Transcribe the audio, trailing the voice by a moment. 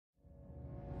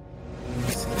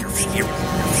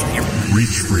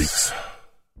Reach Freaks.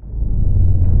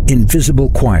 Invisible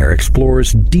Choir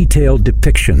explores detailed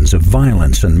depictions of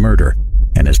violence and murder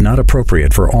and is not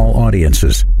appropriate for all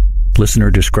audiences. Listener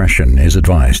discretion is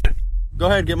advised. Go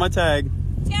ahead, get my tag.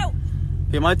 Yo.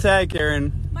 Get my tag,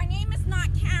 Karen. My name is not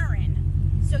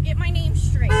Karen, so get my name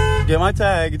straight. Get my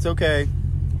tag, it's okay.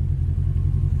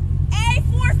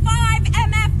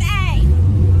 A45MFA.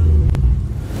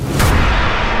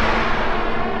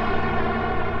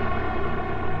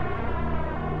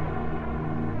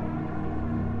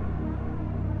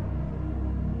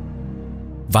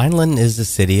 Vineland is a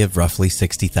city of roughly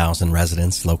 60,000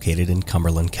 residents located in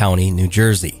Cumberland County, New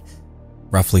Jersey,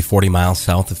 roughly 40 miles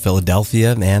south of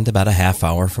Philadelphia and about a half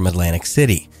hour from Atlantic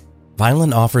City.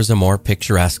 Vineland offers a more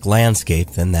picturesque landscape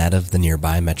than that of the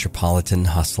nearby metropolitan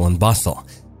hustle and bustle.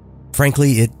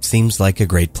 Frankly, it seems like a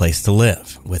great place to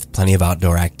live, with plenty of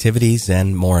outdoor activities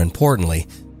and, more importantly,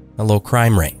 a low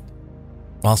crime rate.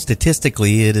 While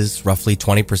statistically it is roughly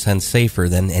 20% safer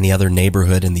than any other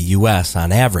neighborhood in the U.S.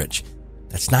 on average,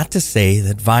 that's not to say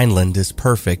that Vineland is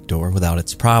perfect or without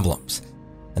its problems.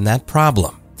 And that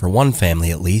problem, for one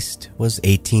family at least, was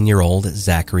 18-year-old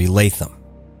Zachary Latham.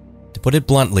 To put it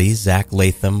bluntly, Zach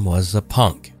Latham was a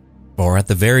punk. Or at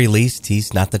the very least,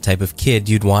 he's not the type of kid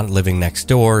you'd want living next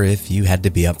door if you had to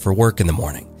be up for work in the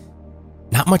morning.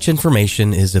 Not much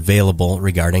information is available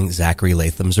regarding Zachary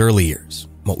Latham's early years.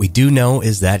 What we do know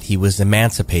is that he was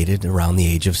emancipated around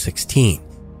the age of 16.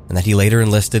 And that he later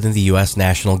enlisted in the U.S.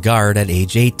 National Guard at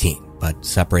age 18, but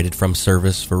separated from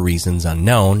service for reasons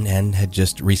unknown and had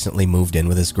just recently moved in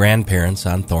with his grandparents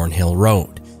on Thornhill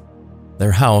Road.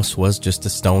 Their house was just a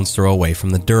stone's throw away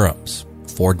from the Durhams,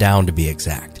 4 down to be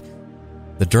exact.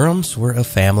 The Durhams were a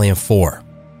family of 4.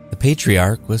 The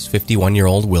patriarch was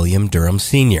 51-year-old William Durham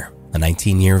Sr., a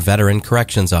 19-year veteran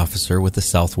corrections officer with the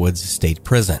Southwoods State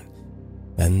Prison.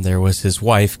 Then there was his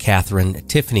wife, Catherine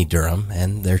Tiffany Durham,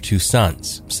 and their 2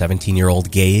 sons, 17-year-old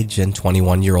Gage and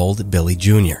 21-year-old Billy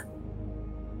Jr.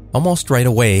 Almost right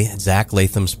away, Zach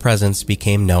Latham's presence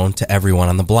became known to everyone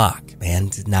on the block,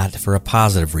 and not for a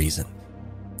positive reason.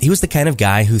 He was the kind of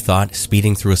guy who thought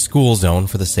speeding through a school zone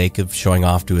for the sake of showing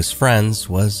off to his friends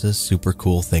was a super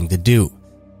cool thing to do.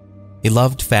 He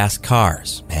loved fast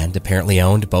cars, and apparently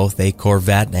owned both a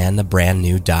Corvette and a brand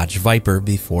new Dodge Viper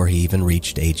before he even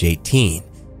reached age 18.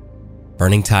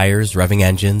 Burning tires, revving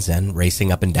engines, and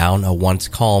racing up and down a once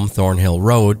calm Thornhill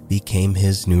Road became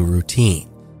his new routine.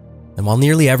 And while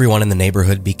nearly everyone in the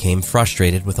neighborhood became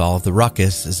frustrated with all of the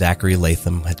ruckus Zachary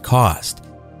Latham had caused,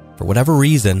 for whatever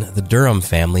reason, the Durham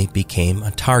family became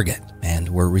a target and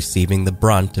were receiving the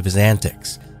brunt of his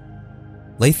antics.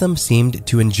 Latham seemed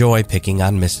to enjoy picking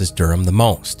on Mrs. Durham the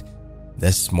most.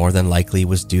 This more than likely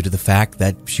was due to the fact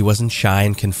that she wasn't shy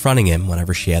in confronting him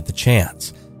whenever she had the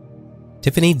chance.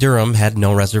 Tiffany Durham had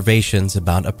no reservations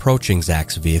about approaching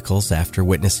Zach's vehicles after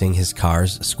witnessing his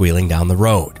cars squealing down the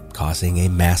road, causing a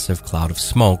massive cloud of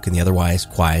smoke in the otherwise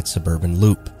quiet suburban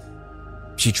loop.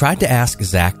 She tried to ask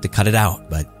Zach to cut it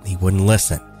out, but he wouldn't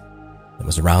listen. It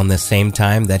was around this same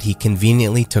time that he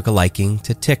conveniently took a liking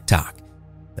to TikTok,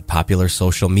 the popular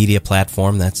social media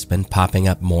platform that's been popping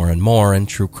up more and more in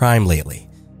true crime lately.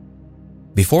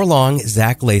 Before long,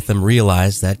 Zach Latham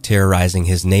realized that terrorizing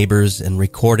his neighbors and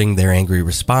recording their angry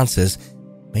responses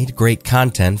made great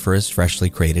content for his freshly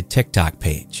created TikTok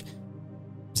page.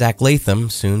 Zach Latham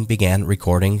soon began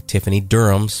recording Tiffany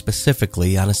Durham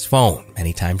specifically on his phone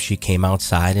anytime she came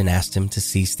outside and asked him to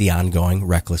cease the ongoing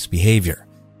reckless behavior.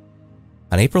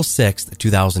 On April 6,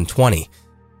 2020,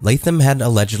 Latham had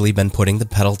allegedly been putting the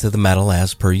pedal to the metal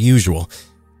as per usual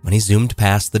when he zoomed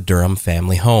past the Durham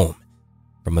family home.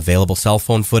 From available cell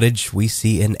phone footage, we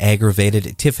see an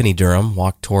aggravated Tiffany Durham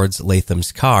walk towards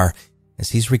Latham's car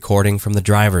as he's recording from the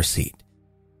driver's seat.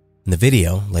 In the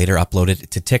video, later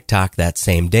uploaded to TikTok that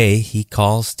same day, he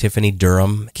calls Tiffany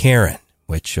Durham Karen,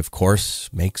 which of course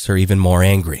makes her even more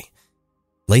angry.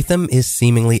 Latham is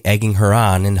seemingly egging her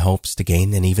on in hopes to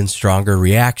gain an even stronger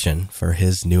reaction for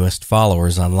his newest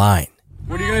followers online.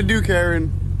 What are you gonna do,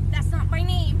 Karen? That's not my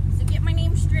name, so get my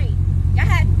name straight. Go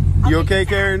ahead. You okay,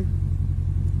 Karen?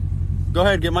 Go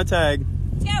ahead, get my tag.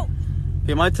 Yo.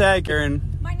 Get my tag, Karen.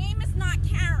 My name is not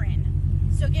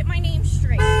Karen, so get my name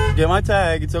straight. Get my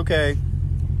tag, it's okay.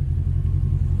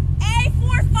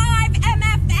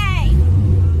 A45MFA.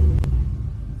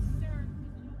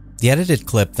 The edited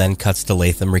clip then cuts to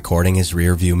Latham recording his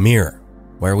rearview mirror,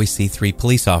 where we see 3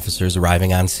 police officers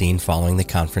arriving on scene following the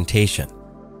confrontation.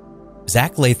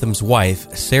 Zach Latham's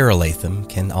wife, Sarah Latham,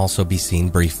 can also be seen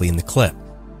briefly in the clip,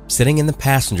 sitting in the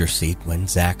passenger seat when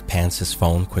Zach pans his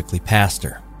phone quickly past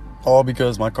her. All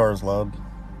because my car is loud.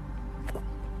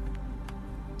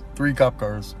 3 cop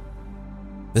cars.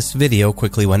 This video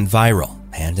quickly went viral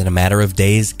and in a matter of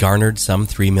days garnered some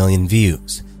 3 million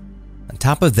views. On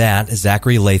top of that,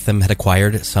 Zachary Latham had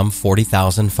acquired some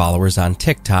 40,000 followers on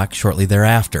TikTok shortly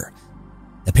thereafter.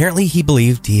 Apparently, he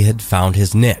believed he had found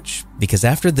his niche, because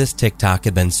after this TikTok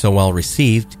had been so well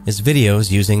received, his videos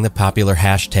using the popular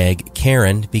hashtag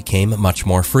Karen became much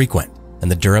more frequent, and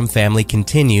the Durham family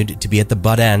continued to be at the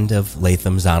butt end of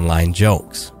Latham's online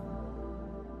jokes.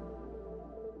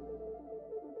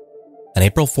 On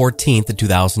April 14th,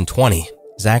 2020,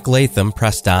 Zach Latham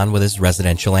pressed on with his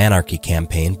residential anarchy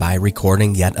campaign by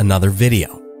recording yet another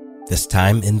video, this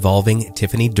time involving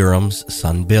Tiffany Durham's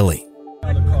son Billy.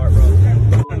 A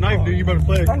knife, dude. You better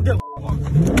play. I'm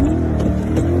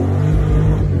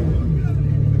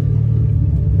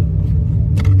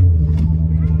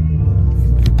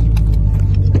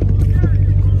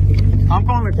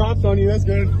calling the cops on you. That's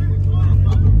good.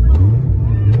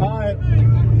 All right.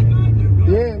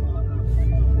 Yeah.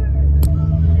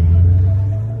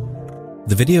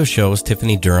 The video shows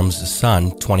Tiffany Durham's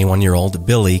son, 21-year-old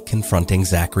Billy, confronting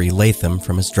Zachary Latham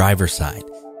from his driver's side.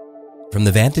 From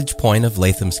the vantage point of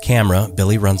Latham's camera,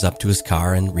 Billy runs up to his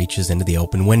car and reaches into the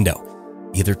open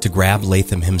window, either to grab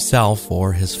Latham himself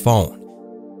or his phone.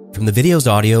 From the video's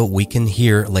audio, we can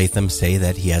hear Latham say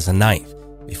that he has a knife,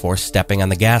 before stepping on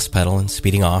the gas pedal and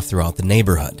speeding off throughout the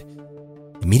neighborhood.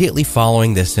 Immediately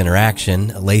following this interaction,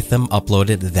 Latham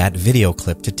uploaded that video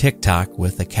clip to TikTok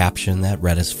with a caption that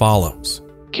read as follows.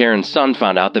 Karen's son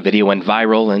found out the video went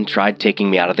viral and tried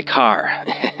taking me out of the car.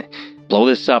 Blow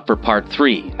this up for part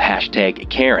 3.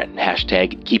 Hashtag Karen.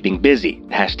 Hashtag keeping busy.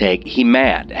 Hashtag he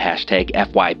mad. Hashtag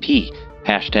FYP.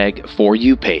 Hashtag for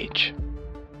you page.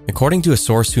 According to a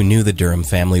source who knew the Durham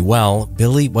family well,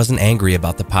 Billy wasn't angry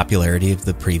about the popularity of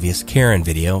the previous Karen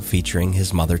video featuring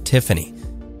his mother Tiffany.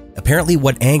 Apparently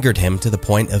what angered him to the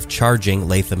point of charging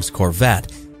Latham's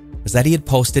Corvette was that he had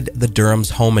posted the Durham's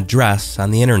home address on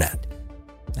the internet.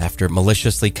 After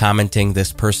maliciously commenting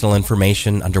this personal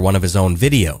information under one of his own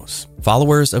videos,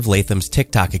 followers of Latham's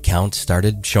TikTok account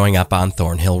started showing up on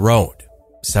Thornhill Road.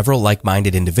 Several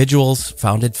like-minded individuals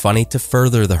found it funny to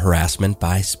further the harassment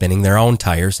by spinning their own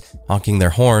tires, honking their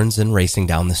horns, and racing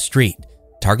down the street,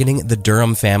 targeting the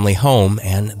Durham family home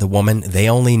and the woman they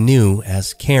only knew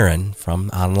as Karen from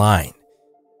online.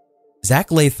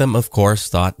 Zach Latham, of course,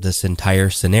 thought this entire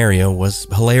scenario was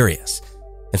hilarious.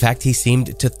 In fact, he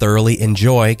seemed to thoroughly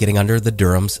enjoy getting under the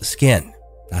Durham's skin,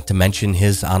 not to mention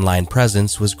his online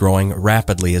presence was growing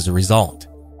rapidly as a result.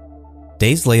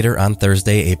 Days later, on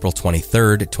Thursday, April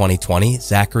 23rd, 2020,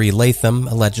 Zachary Latham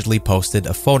allegedly posted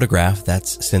a photograph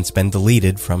that's since been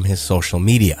deleted from his social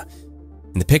media.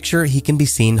 In the picture, he can be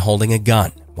seen holding a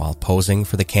gun while posing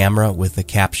for the camera with a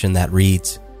caption that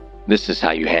reads, "This is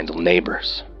how you handle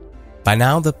neighbors." By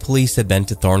now, the police had been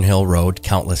to Thornhill Road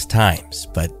countless times,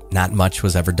 but not much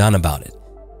was ever done about it.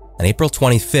 On April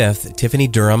 25th, Tiffany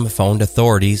Durham phoned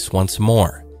authorities once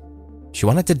more. She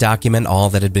wanted to document all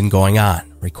that had been going on,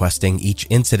 requesting each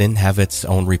incident have its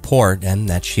own report and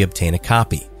that she obtain a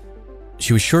copy.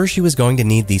 She was sure she was going to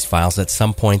need these files at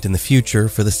some point in the future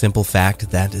for the simple fact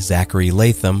that Zachary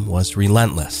Latham was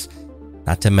relentless.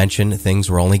 Not to mention, things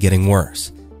were only getting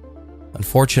worse.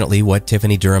 Unfortunately, what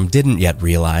Tiffany Durham didn't yet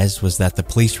realize was that the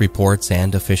police reports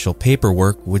and official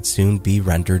paperwork would soon be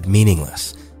rendered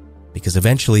meaningless, because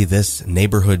eventually this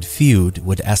neighborhood feud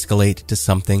would escalate to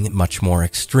something much more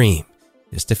extreme,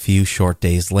 just a few short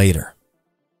days later.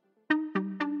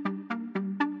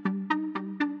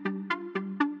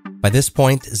 By this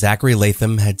point, Zachary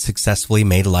Latham had successfully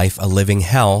made life a living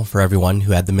hell for everyone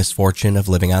who had the misfortune of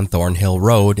living on Thornhill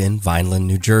Road in Vineland,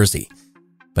 New Jersey.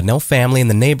 But no family in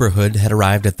the neighborhood had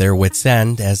arrived at their wits'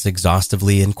 end as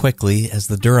exhaustively and quickly as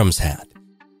the Durhams had.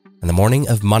 On the morning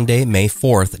of Monday, May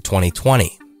 4th,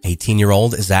 2020,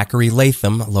 18-year-old Zachary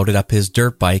Latham loaded up his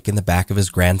dirt bike in the back of his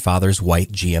grandfather's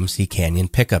white GMC Canyon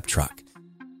pickup truck.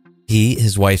 He,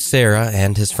 his wife Sarah,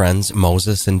 and his friends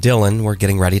Moses and Dylan were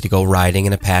getting ready to go riding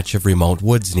in a patch of remote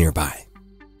woods nearby.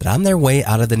 But on their way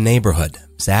out of the neighborhood,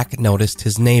 Zach noticed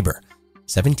his neighbor,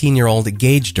 17-year-old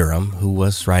Gage Durham, who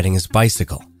was riding his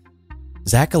bicycle.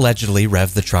 Zach allegedly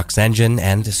revved the truck's engine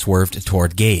and swerved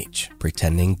toward Gage,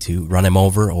 pretending to run him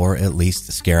over or at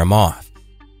least scare him off.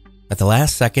 At the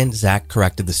last second, Zach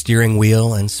corrected the steering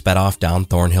wheel and sped off down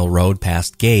Thornhill Road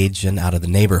past Gage and out of the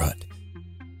neighborhood.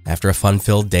 After a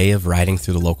fun-filled day of riding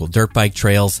through the local dirt bike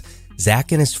trails,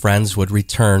 Zach and his friends would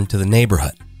return to the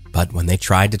neighborhood, but when they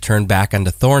tried to turn back onto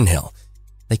Thornhill,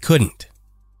 they couldn't.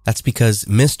 That's because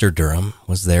Mr. Durham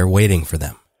was there waiting for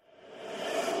them.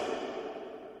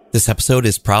 This episode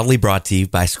is proudly brought to you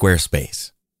by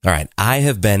Squarespace. All right, I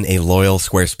have been a loyal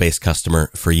Squarespace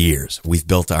customer for years. We've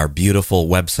built our beautiful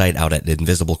website out at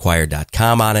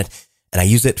invisiblechoir.com on it, and I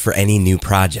use it for any new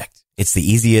project. It's the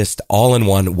easiest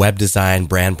all-in-one web design,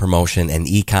 brand promotion, and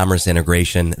e-commerce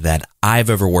integration that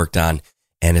I've ever worked on,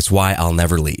 and it's why I'll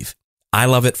never leave. I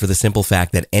love it for the simple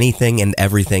fact that anything and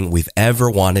everything we've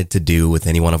ever wanted to do with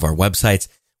any one of our websites,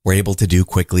 we're able to do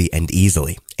quickly and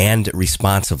easily and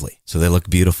responsively, so they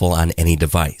look beautiful on any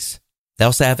device. They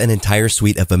also have an entire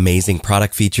suite of amazing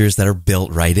product features that are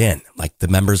built right in, like the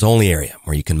members only area,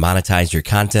 where you can monetize your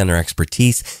content or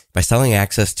expertise by selling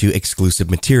access to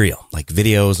exclusive material, like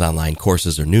videos, online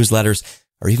courses or newsletters,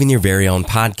 or even your very own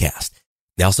podcast.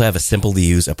 They also have a simple to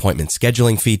use appointment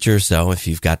scheduling feature, so if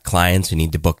you've got clients who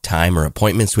need to book time or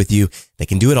appointments with you, they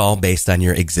can do it all based on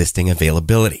your existing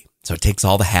availability. So it takes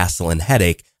all the hassle and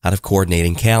headache out of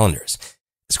coordinating calendars.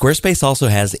 Squarespace also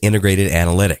has integrated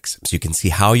analytics, so you can see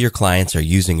how your clients are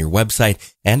using your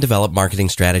website and develop marketing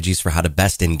strategies for how to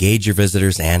best engage your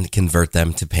visitors and convert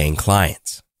them to paying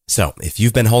clients. So if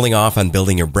you've been holding off on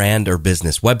building your brand or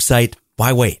business website,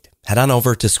 why wait? Head on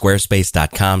over to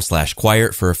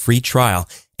squarespace.com/choir for a free trial.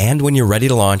 And when you're ready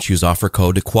to launch, use offer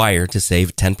code CHOIR to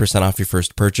save 10% off your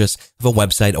first purchase of a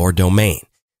website or domain.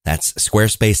 That's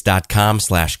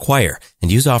squarespace.com/choir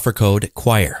and use offer code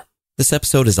CHOIR. This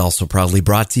episode is also proudly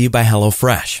brought to you by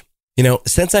HelloFresh. You know,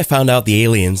 since I found out the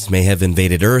aliens may have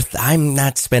invaded Earth, I'm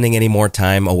not spending any more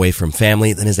time away from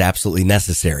family than is absolutely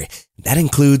necessary. That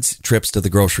includes trips to the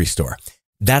grocery store.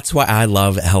 That's why I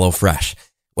love HelloFresh.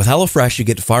 With HelloFresh, you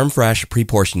get farm-fresh,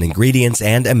 pre-portioned ingredients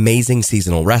and amazing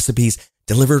seasonal recipes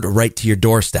delivered right to your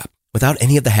doorstep without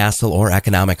any of the hassle or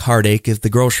economic heartache of the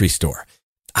grocery store.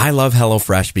 I love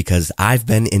HelloFresh because I've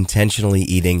been intentionally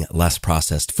eating less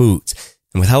processed foods.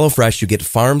 And with HelloFresh, you get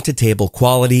farm-to-table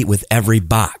quality with every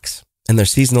box. And their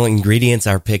seasonal ingredients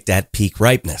are picked at peak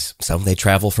ripeness, so they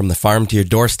travel from the farm to your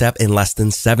doorstep in less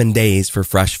than 7 days for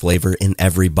fresh flavor in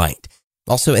every bite.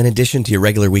 Also, in addition to your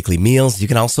regular weekly meals, you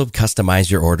can also customize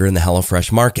your order in the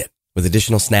HelloFresh Market with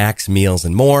additional snacks, meals,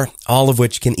 and more, all of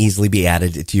which can easily be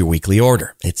added to your weekly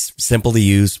order. It's simple to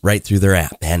use right through their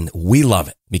app, and we love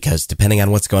it because depending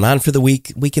on what's going on for the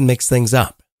week, we can mix things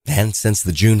up. And since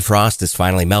the June frost has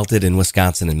finally melted in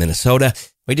Wisconsin and Minnesota,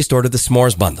 we just ordered the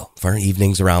s'mores bundle for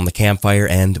evenings around the campfire,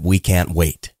 and we can't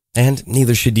wait. And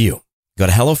neither should you. Go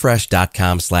to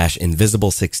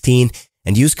HelloFresh.com/invisible16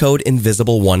 and use code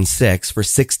invisible16 for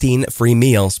 16 free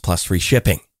meals plus free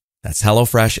shipping. That's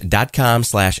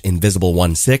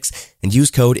HelloFresh.com/invisible16 and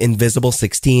use code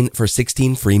invisible16 for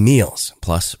 16 free meals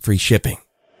plus free shipping.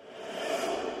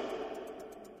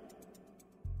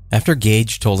 After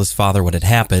Gage told his father what had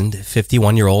happened,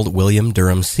 51-year-old William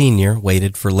Durham Sr.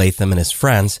 waited for Latham and his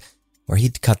friends, where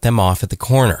he'd cut them off at the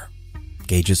corner.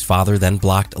 Gage's father then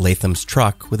blocked Latham's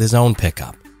truck with his own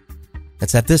pickup.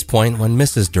 It's at this point when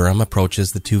Mrs. Durham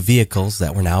approaches the two vehicles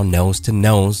that were now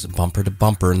nose-to-nose,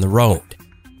 bumper-to-bumper in the road.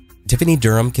 Tiffany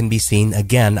Durham can be seen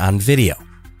again on video,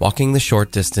 walking the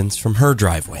short distance from her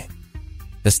driveway.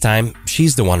 This time,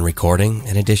 she's the one recording,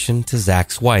 in addition to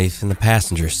Zach's wife in the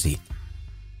passenger seat.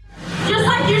 Just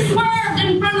like you swerved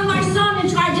in front of my son and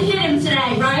tried to hit him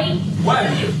today, right?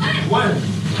 When?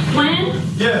 When?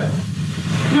 Yeah.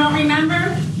 You don't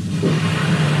remember?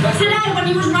 Today, when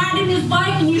he was riding his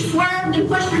bike and you swerved and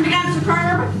pushed him against the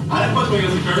curb? I didn't push me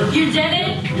against the curb. You did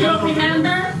it? You don't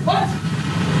remember? What?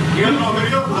 You have it on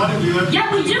video? I didn't do that.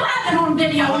 Yeah, we do have it on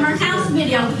video, on our house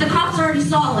video. The cops already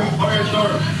saw it. Okay,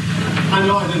 sure. I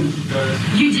know I didn't.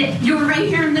 You did. You were right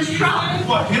here in this truck.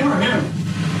 What, him or him?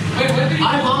 Wait,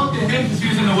 I honked at him because he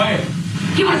was in the way.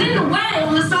 He was in the way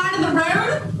on the side of the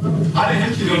road? I didn't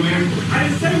hit you though, man. I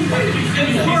didn't say you did.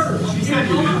 She said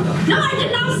you did. No, I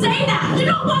did not say that. You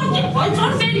don't want it. It's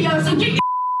on video, so get your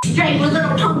straight, with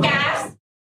little punk ass.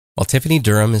 While Tiffany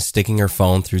Durham is sticking her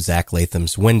phone through Zach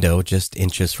Latham's window just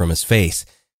inches from his face,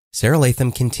 Sarah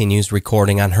Latham continues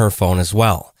recording on her phone as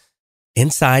well.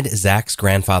 Inside Zach's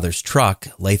grandfather's truck,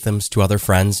 Latham's two other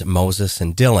friends, Moses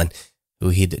and Dylan, who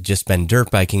he'd just been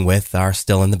dirt biking with, are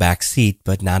still in the back seat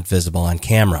but not visible on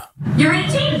camera. You're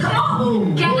 18, come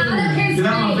on! Get out of his Get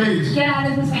out of my face. Get out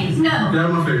of his face. No. Get out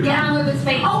of my face. Get out of his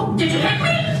face. Oh, did you hit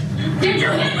me? Did you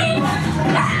hit me?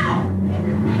 Ow!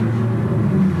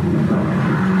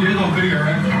 You did on video,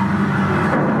 right?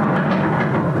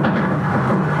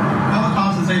 Tell the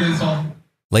cops and say this all.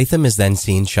 Latham is then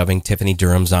seen shoving Tiffany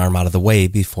Durham's arm out of the way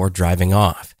before driving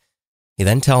off. He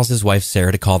then tells his wife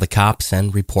Sarah to call the cops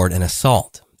and report an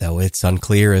assault, though it's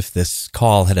unclear if this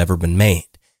call had ever been made.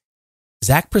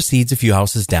 Zach proceeds a few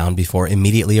houses down before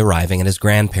immediately arriving at his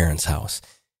grandparents' house.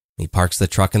 He parks the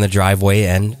truck in the driveway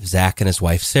and Zach and his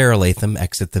wife Sarah Latham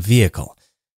exit the vehicle.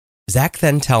 Zach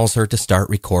then tells her to start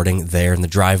recording there in the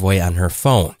driveway on her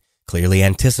phone, clearly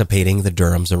anticipating the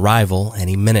Durham's arrival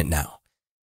any minute now.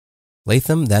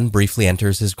 Latham then briefly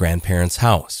enters his grandparents'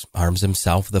 house, arms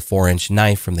himself with a 4-inch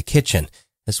knife from the kitchen,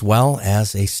 as well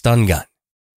as a stun gun.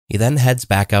 He then heads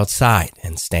back outside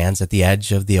and stands at the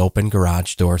edge of the open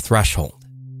garage door threshold.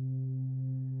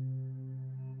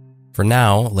 For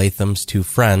now, Latham's two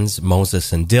friends,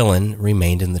 Moses and Dylan,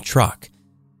 remained in the truck.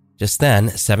 Just then,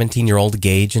 17-year-old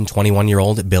Gage and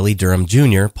 21-year-old Billy Durham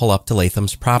Jr. pull up to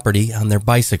Latham's property on their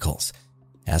bicycles.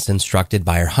 As instructed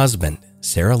by her husband,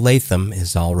 Sarah Latham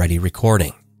is already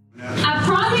recording. I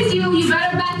promise you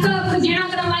better back up because you're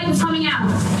not going to like what's coming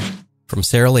out. From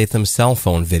Sarah Latham's cell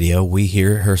phone video, we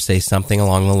hear her say something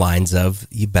along the lines of,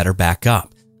 "You better back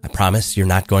up. I promise you're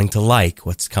not going to like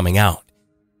what's coming out."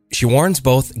 She warns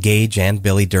both Gage and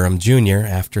Billy Durham Jr.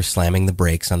 after slamming the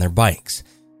brakes on their bikes.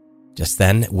 Just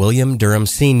then, William Durham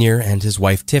Sr. and his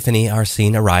wife Tiffany are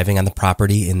seen arriving on the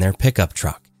property in their pickup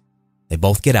truck. They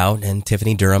both get out and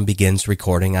Tiffany Durham begins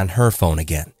recording on her phone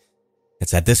again.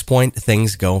 It's at this point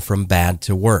things go from bad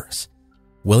to worse.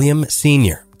 William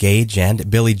Sr., Gage, and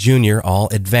Billy Jr. all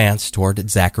advance toward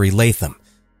Zachary Latham.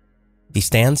 He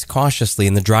stands cautiously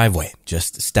in the driveway,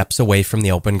 just steps away from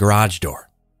the open garage door.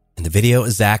 In the video,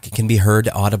 Zach can be heard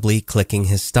audibly clicking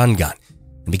his stun gun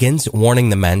and begins warning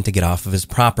the men to get off of his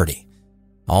property.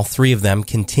 All three of them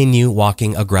continue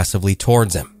walking aggressively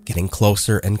towards him, getting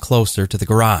closer and closer to the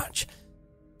garage.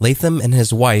 Latham and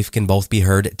his wife can both be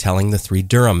heard telling the three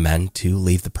Durham men to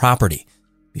leave the property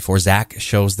before Zach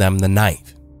shows them the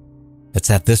knife. It's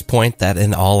at this point that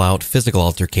an all-out physical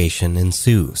altercation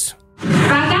ensues.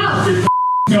 Back out.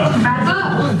 Back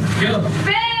up.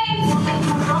 Babe.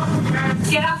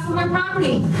 Get off of my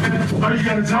property. Oh, you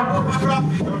got a job on my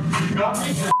property? You got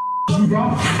me? Get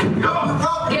off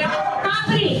the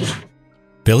property.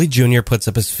 Billy Jr. puts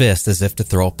up his fist as if to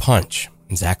throw a punch.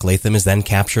 Zach Latham is then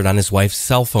captured on his wife's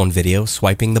cell phone video,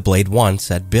 swiping the blade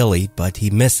once at Billy, but he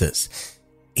misses.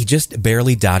 He just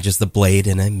barely dodges the blade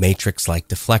in a Matrix-like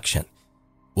deflection.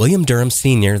 William Durham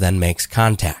Sr. then makes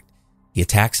contact. He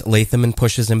attacks Latham and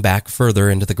pushes him back further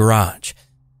into the garage.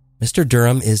 Mr.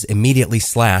 Durham is immediately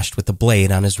slashed with the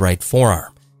blade on his right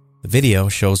forearm. The video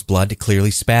shows blood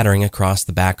clearly spattering across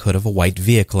the back hood of a white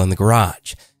vehicle in the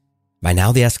garage. By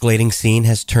now, the escalating scene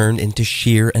has turned into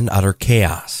sheer and utter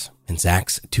chaos, and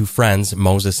Zach's two friends,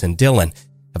 Moses and Dylan,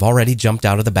 have already jumped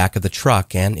out of the back of the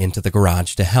truck and into the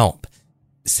garage to help.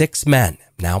 6 men,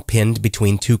 now pinned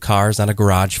between 2 cars on a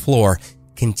garage floor,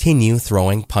 continue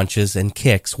throwing punches and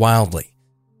kicks wildly.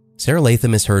 Sarah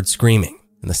Latham is heard screaming,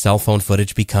 and the cell phone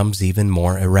footage becomes even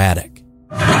more erratic.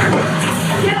 Get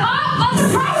off of the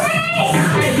property!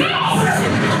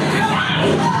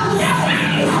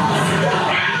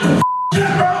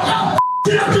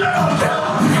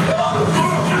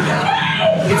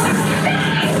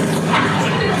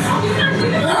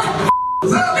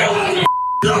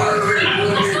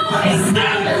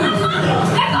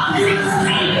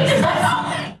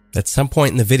 At some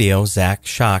point in the video, Zach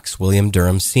shocks William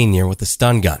Durham Sr. with a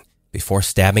stun gun before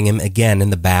stabbing him again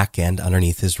in the back and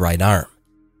underneath his right arm.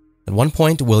 At one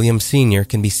point, William Sr.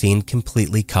 can be seen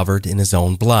completely covered in his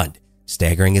own blood,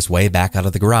 staggering his way back out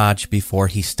of the garage before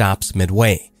he stops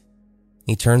midway.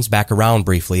 He turns back around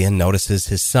briefly and notices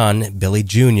his son, Billy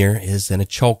Jr., is in a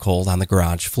chokehold on the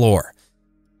garage floor.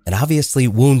 An obviously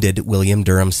wounded William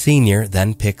Durham Sr.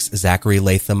 then picks Zachary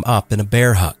Latham up in a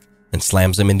bear hug and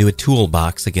slams him into a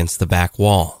toolbox against the back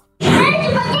wall.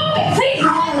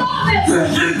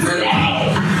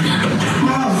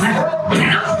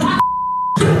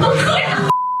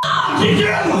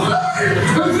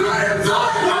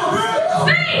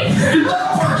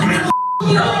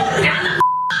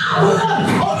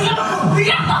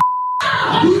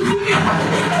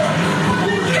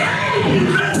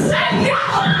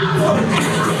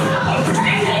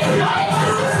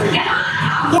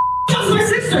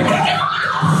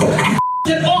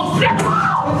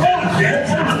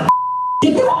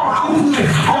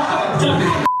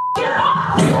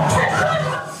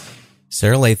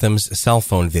 Sarah Latham's cell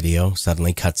phone video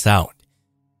suddenly cuts out.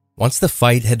 Once the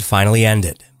fight had finally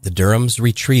ended, the Durhams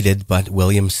retreated, but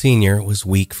William Sr. was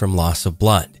weak from loss of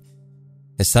blood.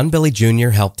 His son Billy Jr.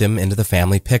 helped him into the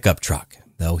family pickup truck,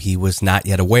 though he was not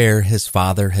yet aware his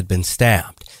father had been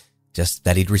stabbed, just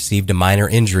that he'd received a minor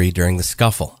injury during the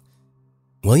scuffle.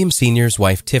 William Sr.'s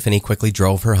wife Tiffany quickly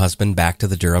drove her husband back to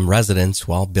the Durham residence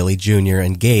while Billy Jr.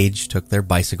 and Gage took their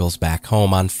bicycles back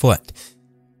home on foot.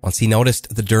 Once he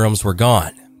noticed the Durhams were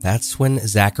gone, that's when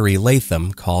Zachary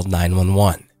Latham called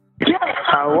 911.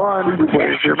 911,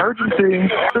 where's your emergency?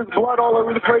 There's blood all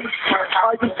over the place.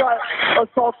 I just got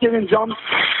assaulted and jumped.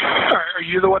 Are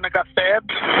you the one that got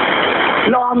stabbed?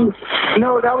 No,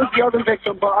 that was the other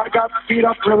victim, but I got beat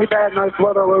up really bad and I had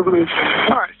blood all over me.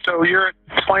 All right, so you're at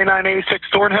 2986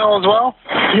 Thornhill as well?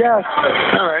 Yes.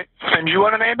 All right. And you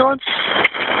want an ambulance? I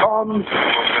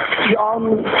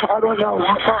don't know.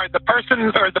 All right, the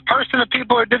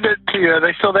people who did it to you, are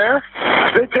they still there?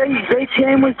 They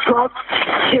came with trucks,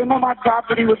 came on my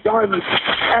property with guns,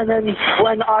 and then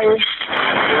when I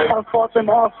fought them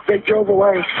off, they drove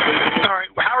away. All right,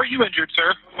 how are you injured,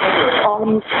 sir?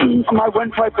 My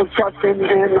windpipe was busted,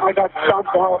 and I got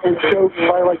stomped out and choked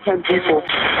by like 10 people. All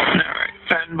right.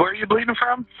 And where are you bleeding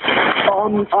from?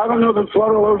 I don't know. There's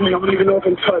blood all over me. I don't even know if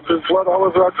it's cut. There's blood all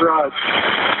over our garage.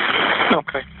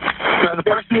 Okay. Now, they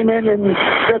came in and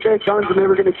said they had guns and they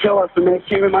were going to kill us, and they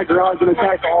came in my garage and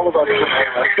attacked all of us.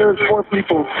 There's 4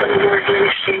 people.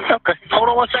 Okay. Hold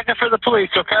on 1 second for the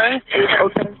police, okay?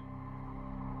 Okay.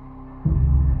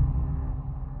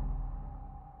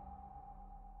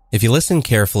 If you listen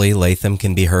carefully, Latham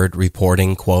can be heard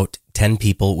reporting, quote, 10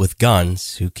 people with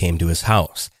guns who came to his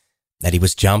house, that he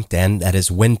was jumped and that his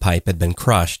windpipe had been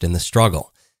crushed in the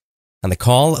struggle. On the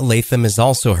call, Latham is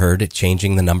also heard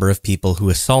changing the number of people who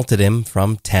assaulted him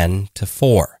from 10 to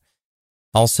 4.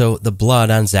 Also, the blood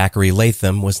on Zachary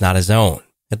Latham was not his own.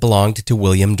 It belonged to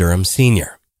William Durham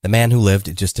Sr., the man who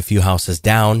lived just a few houses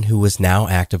down, who was now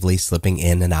actively slipping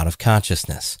in and out of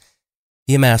consciousness.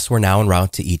 EMS were now en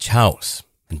route to each house,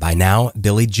 and by now,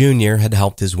 Billy Jr. had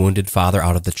helped his wounded father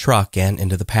out of the truck and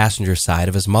into the passenger side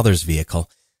of his mother's vehicle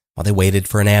while they waited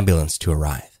for an ambulance to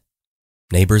arrive.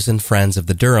 Neighbors and friends of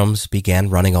the Durhams began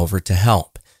running over to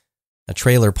help. A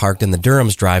trailer parked in the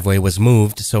Durhams' driveway was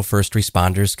moved so first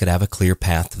responders could have a clear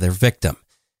path to their victim.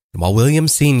 And while William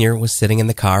Sr. was sitting in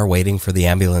the car waiting for the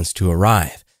ambulance to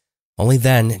arrive, only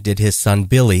then did his son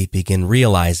Billy begin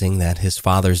realizing that his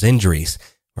father's injuries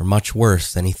were much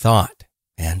worse than he thought,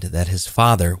 and that his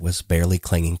father was barely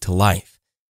clinging to life.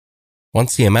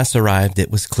 Once EMS arrived,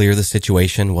 it was clear the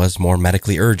situation was more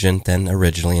medically urgent than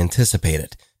originally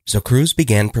anticipated, so crews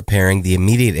began preparing the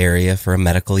immediate area for a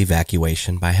medical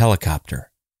evacuation by helicopter,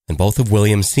 and both of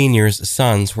William Sr.'s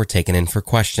sons were taken in for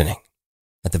questioning.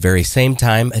 At the very same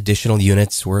time, additional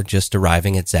units were just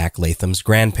arriving at Zach Latham's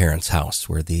grandparents' house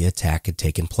where the attack had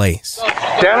taken place.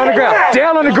 Down on the ground!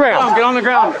 Down on the ground! Get on the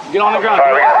ground! Get on the ground!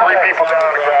 All right, we got 3 people down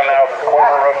on the ground now.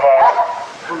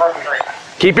 Corner of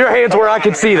Keep your hands where I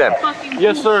can see them.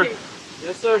 Yes, sir.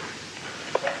 Yes, sir.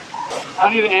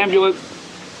 I need an ambulance.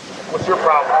 What's your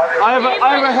problem? I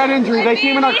have a head injury. They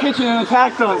came in our kitchen and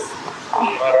attacked us.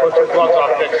 What's your blood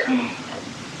on fix?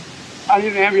 I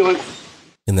need an ambulance.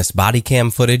 In this body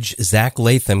cam footage, Zach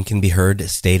Latham can be heard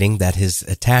stating that his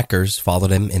attackers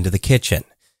followed him into the kitchen.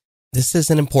 This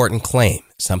is an important claim,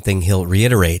 something he'll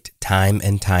reiterate time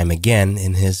and time again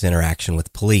in his interaction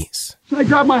with police. Can I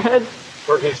grab my head?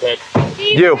 Hurt his head.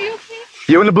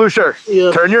 You in the blue shirt.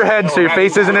 Yeah. Turn your head so your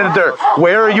face isn't in the dirt.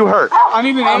 Where are you hurt? I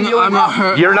need an ambulance. I'm not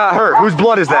hurt. You're not hurt. Whose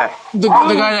blood is that? The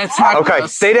guy that attacked us. Okay,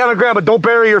 stay down on the ground, but don't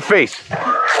bury your face.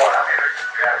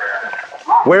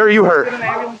 Where are you hurt?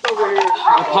 I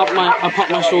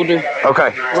popped my shoulder.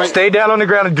 Okay, right. Stay down on the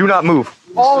ground and do not move.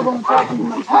 All of them. I have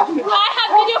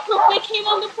video proof. They came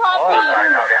on the property.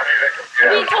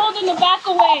 We told them to back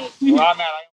away.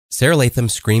 Sarah Latham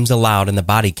screams aloud in the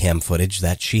body cam footage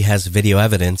that she has video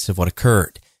evidence of what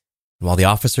occurred. And while the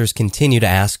officers continue to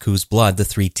ask whose blood the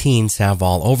 3 teens have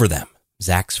all over them,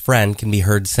 Zach's friend can be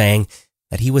heard saying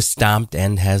that he was stomped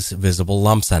and has visible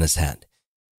lumps on his head.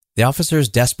 The officers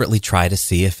desperately try to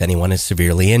see if anyone is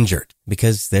severely injured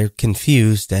because they're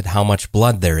confused at how much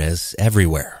blood there is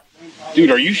everywhere. Dude,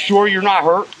 are you sure you're not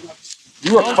hurt?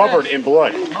 You are covered in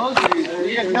blood. He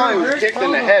was kicked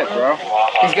in the head, bro.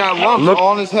 He's got lumps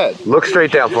on his head. Look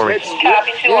straight down for me.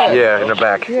 Yeah, in the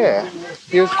back. Yeah.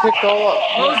 He was kicked all up.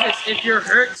 Moses, if you're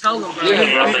hurt, tell them.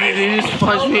 They just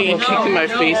punched me and kicked in my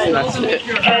face, and that's it.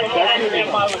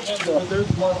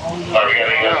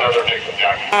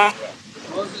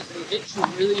 Moses, they hit you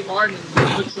really hard and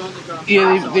they put you on the ground.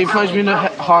 Yeah, they punched me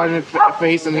hard in the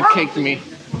face and they kicked me.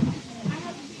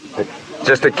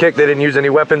 Just a kick? They didn't use any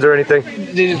weapons or anything?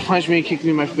 They just punched me and kicked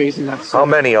me in my face, and that's it. How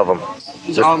many of them?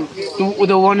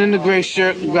 The one in the gray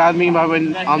shirt grabbed me by my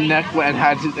neck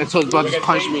and so his brother just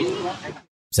punched me.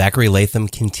 Zachary Latham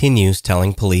continues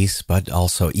telling police, but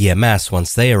also EMS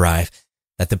once they arrive,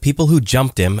 that the people who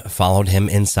jumped him followed him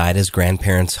inside his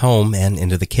grandparents' home and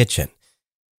into the kitchen.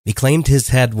 He claimed his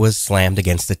head was slammed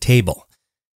against a table.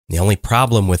 The only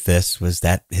problem with this was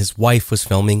that his wife was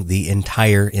filming the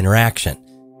entire interaction,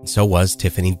 and so was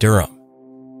Tiffany Durham.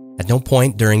 At no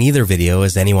point during either video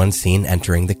is anyone seen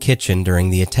entering the kitchen during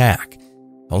the attack.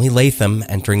 Only Latham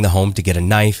entering the home to get a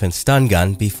knife and stun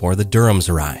gun before the Durhams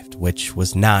arrived, which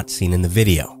was not seen in the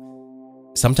video.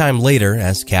 Sometime later,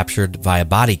 as captured via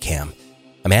body cam,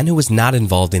 a man who was not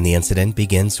involved in the incident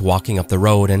begins walking up the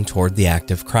road and toward the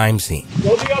active crime scene.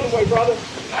 Go the other way, brother.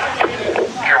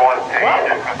 Tier 1 state,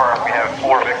 just confirmed we have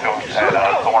 4 victims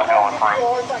at Thornhill and Fruit.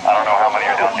 I don't know how many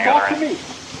are down together.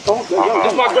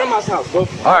 This is my grandma's house, bro. All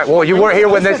right, well, you weren't here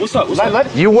when this... What's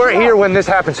up? You weren't here when this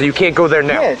happened, so you can't go there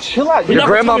now. Yeah, chill out. Your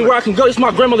grandma... Where I can go. This is my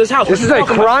grandmother's house. This is a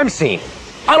crime scene.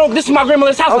 This is my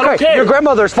grandmother's house. Okay, I don't care. your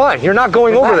grandmother's fine. You're not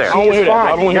going over there. I don't want to hear that.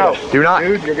 I don't want to hear that. Do not.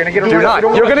 Dude, you're gonna get Do not.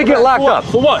 You're gonna get locked up.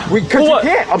 For what? Because you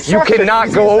can't. You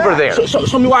cannot go over there.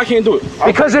 Show me why I can't do it.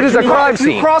 Because it is a crime scene.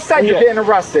 If you cross that, you're getting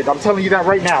arrested. I'm telling you that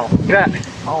right now. Yeah.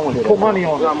 I don't want to hear that. Put money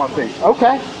on my face.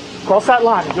 Okay. Cross that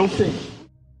line and you'll see.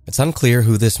 It's unclear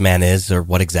who this man is or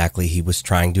what exactly he was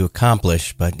trying to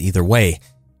accomplish, but either way,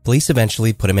 police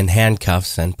eventually put him in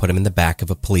handcuffs and put him in the back of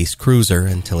a police cruiser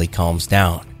until he calms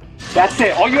down. That's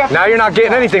it. All you have now you're not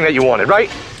getting anything that you wanted, right?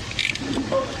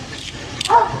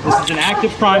 This is an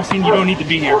active crime scene. You don't need to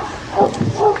be here.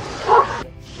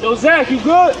 Yo, Zach, you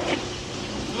good?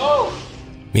 No.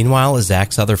 Meanwhile,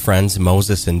 Zach's other friends,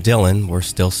 Moses and Dylan, were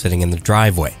still sitting in the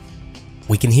driveway.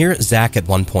 We can hear Zach at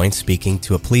one point speaking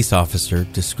to a police officer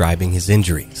describing his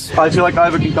injuries. I feel like I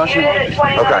have a concussion. Okay.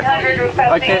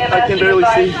 I can barely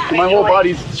see. My whole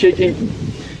body's shaking.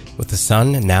 With the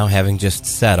sun now having just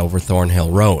set over Thornhill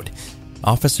Road,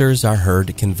 officers are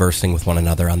heard conversing with one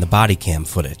another on the body cam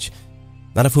footage,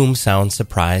 none of whom sound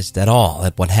surprised at all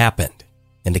at what happened,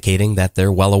 indicating that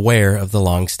they're well aware of the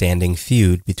long-standing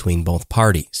feud between both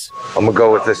parties. I'm gonna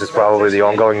go with this is probably the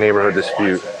ongoing neighborhood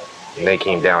dispute, and they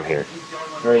came down here.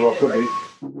 Very well could be.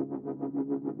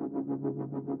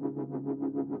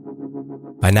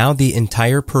 By now, the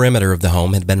entire perimeter of the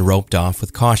home had been roped off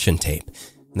with caution tape,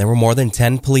 and there were more than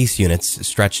 10 police units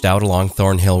stretched out along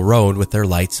Thornhill Road with their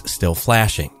lights still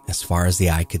flashing as far as the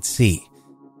eye could see.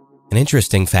 An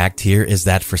interesting fact here is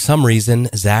that for some reason,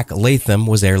 Zach Latham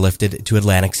was airlifted to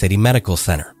Atlantic City Medical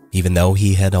Center, even though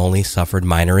he had only suffered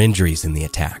minor injuries in the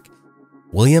attack.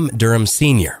 William Durham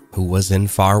Sr., who was in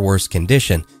far worse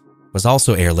condition, was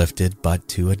also airlifted, but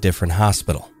to a different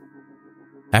hospital.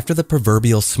 After the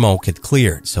proverbial smoke had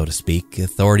cleared, so to speak,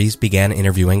 authorities began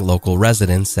interviewing local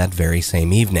residents that very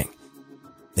same evening.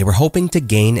 They were hoping to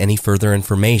gain any further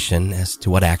information as to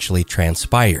what actually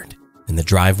transpired in the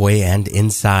driveway and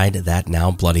inside that now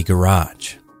bloody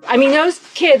garage. I mean, those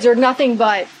kids are nothing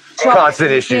but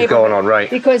constant issues going on, right?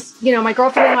 Because, my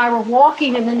girlfriend and I were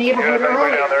walking in the neighborhood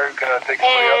earlier,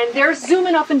 and they're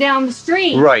zooming up and down the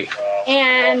street. Right.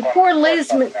 And poor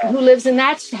Liz, who lives in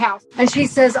that house, and she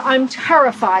says, I'm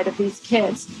terrified of these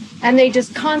kids. And they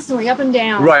just constantly up and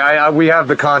down. Right, we have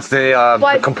the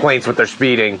constant complaints with their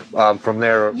speeding from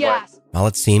there. Yes. While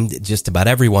it seemed just about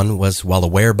everyone was well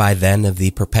aware by then of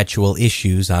the perpetual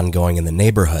issues ongoing in the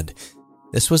neighborhood,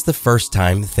 this was the first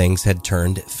time things had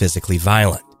turned physically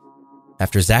violent.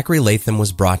 After Zachary Latham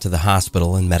was brought to the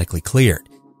hospital and medically cleared,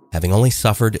 having only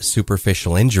suffered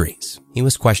superficial injuries, he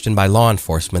was questioned by law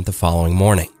enforcement the following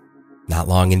morning. Not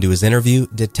long into his interview,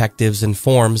 detectives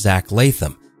informed Zach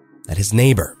Latham that his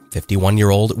neighbor,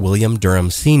 51-year-old William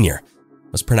Durham Sr.,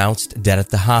 was pronounced dead at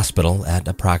the hospital at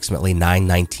approximately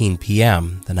 9:19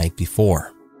 p.m. the night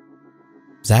before.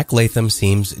 Zach Latham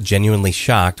seems genuinely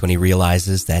shocked when he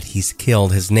realizes that he's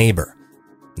killed his neighbor.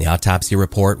 The autopsy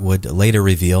report would later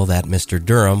reveal that Mr.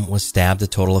 Durham was stabbed a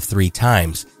total of 3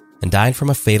 times and died from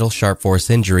a fatal sharp force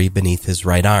injury beneath his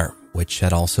right arm, which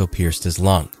had also pierced his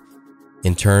lung.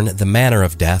 In turn, the manner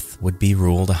of death would be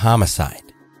ruled a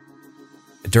homicide.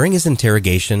 During his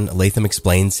interrogation, Latham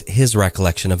explains his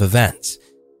recollection of events.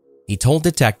 He told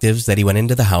detectives that he went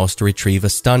into the house to retrieve a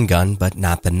stun gun, but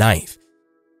not the knife.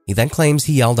 He then claims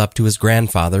he yelled up to his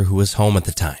grandfather, who was home at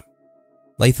the time.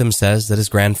 Latham says that his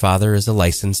grandfather is a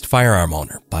licensed firearm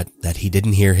owner, but that he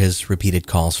didn't hear his repeated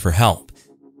calls for help.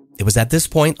 It was at this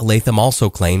point Latham also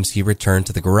claims he returned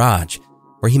to the garage,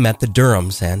 where he met the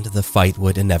Durhams and the fight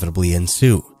would inevitably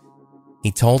ensue.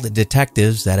 He told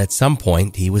detectives that at some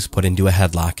point he was put into a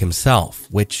headlock himself,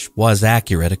 which was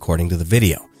accurate according to the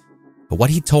video. But what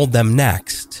he told them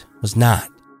next was not.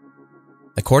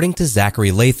 According to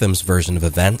Zachary Latham's version of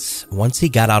events, once he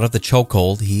got out of the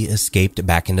chokehold, he escaped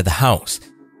back into the house,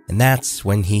 and that's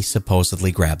when he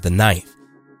supposedly grabbed the knife.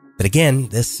 But again,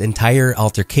 this entire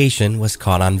altercation was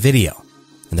caught on video,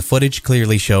 and the footage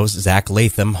clearly shows Zach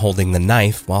Latham holding the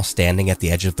knife while standing at the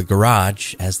edge of the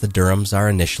garage as the Durhams are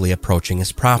initially approaching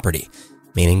his property,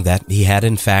 meaning that he had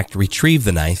in fact retrieved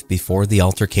the knife before the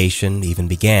altercation even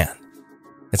began.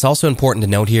 It's also important to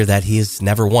note here that he is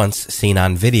never once seen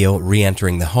on video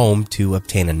re-entering the home to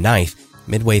obtain a knife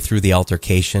midway through the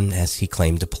altercation, as he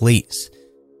claimed to police.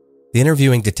 The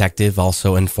interviewing detective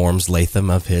also informs Latham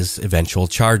of his eventual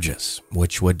charges,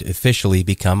 which would officially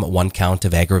become 1 count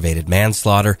of aggravated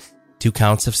manslaughter, 2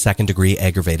 counts of second-degree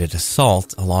aggravated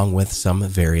assault, along with some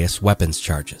various weapons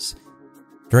charges.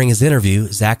 During his interview,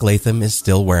 Zach Latham is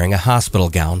still wearing a hospital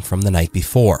gown from the night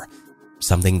before,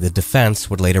 something the defense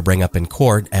would later bring up in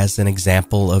court as an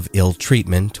example of ill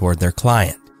treatment toward their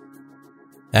client.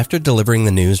 After delivering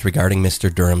the news regarding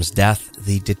Mr. Durham's death,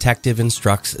 the detective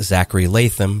instructs Zachary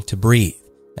Latham to breathe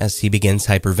as he begins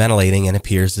hyperventilating and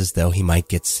appears as though he might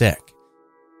get sick.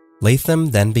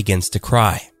 Latham then begins to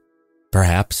cry,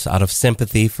 perhaps out of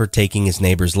sympathy for taking his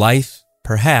neighbor's life,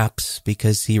 perhaps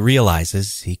because he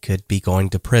realizes he could be going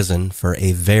to prison for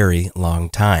a very long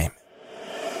time.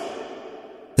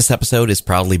 This episode is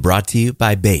proudly brought to you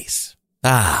by Base.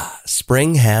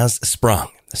 Spring has sprung.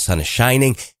 The sun is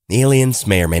shining. Aliens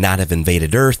may or may not have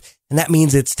invaded Earth, and that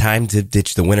means it's time to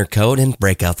ditch the winter coat and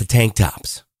break out the tank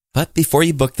tops. But before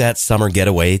you book that summer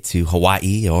getaway to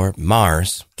Hawaii or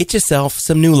Mars, get yourself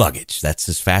some new luggage that's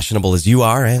as fashionable as you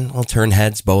are and will turn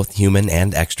heads both human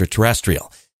and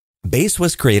extraterrestrial. Base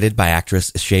was created by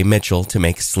actress Shay Mitchell to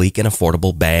make sleek and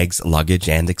affordable bags, luggage,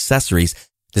 and accessories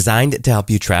designed to help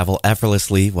you travel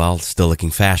effortlessly while still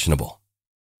looking fashionable.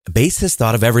 Base has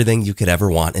thought of everything you could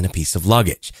ever want in a piece of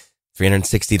luggage.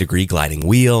 360-degree gliding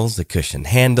wheels, a cushioned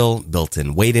handle,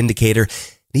 built-in weight indicator,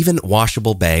 and even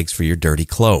washable bags for your dirty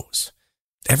clothes.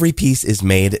 Every piece is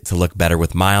made to look better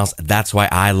with miles. That's why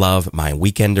I love my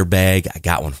Weekender bag. I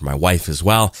got one for my wife as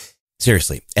well.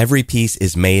 Seriously, every piece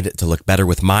is made to look better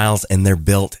with miles, and they're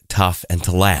built tough and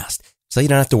to last. So you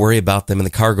don't have to worry about them in the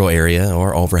cargo area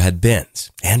or overhead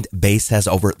bins. And Base has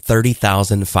over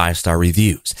 30,000 5-star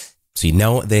reviews, so you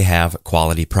know they have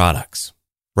quality products.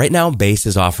 Right now, Base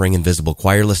is offering Invisible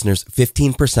Choir listeners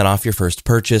 15% off your first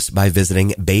purchase by visiting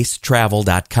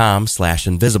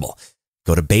basetravel.com/invisible.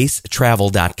 Go to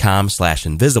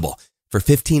basetravel.com/invisible for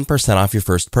 15% off your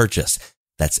first purchase.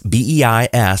 That's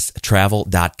BEIS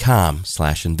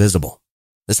travel.com/invisible.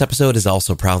 This episode is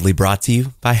also proudly brought to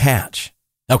you by Hatch.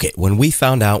 Okay, when we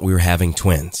found out we were having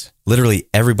twins, literally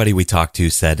everybody we talked to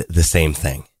said the same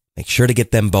thing. Make sure to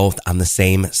get them both on the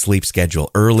same sleep schedule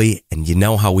early, and you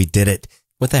know how we did it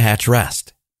with a Hatch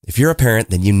Rest. If you're a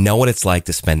parent, then you know what it's like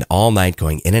to spend all night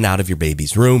going in and out of your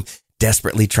baby's room,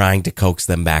 desperately trying to coax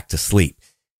them back to sleep.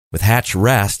 With Hatch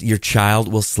Rest, your child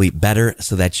will sleep better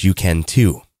so that you can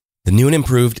too. The new and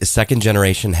improved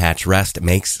second-generation Hatch Rest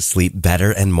makes sleep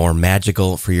better and more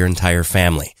magical for your entire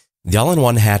family. The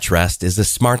all-in-one Hatch Rest is a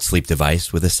smart sleep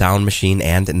device with a sound machine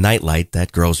and nightlight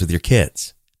that grows with your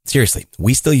kids. Seriously,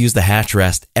 we still use the Hatch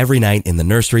Rest every night in the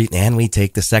nursery, and we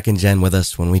take the second gen with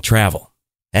us when we travel.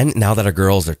 And now that our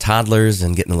girls are toddlers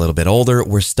and getting a little bit older,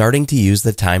 we're starting to use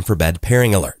the time for bed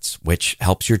pairing alerts, which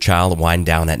helps your child wind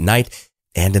down at night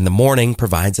and in the morning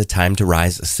provides a time to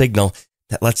rise signal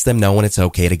that lets them know when it's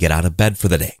okay to get out of bed for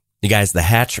the day. You guys, the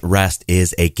Hatch Rest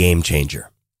is a game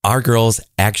changer. Our girls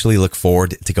actually look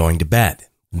forward to going to bed.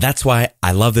 That's why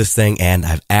I love this thing, and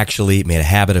I've actually made a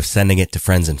habit of sending it to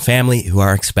friends and family who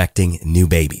are expecting new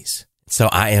babies. So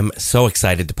I am so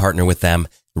excited to partner with them.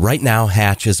 Right now,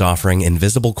 Hatch is offering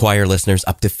Invisible Choir listeners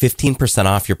up to 15%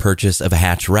 off your purchase of a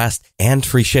Hatch Rest and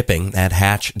free shipping at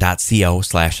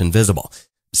hatch.co/invisible.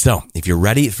 So if you're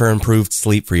ready for improved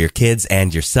sleep for your kids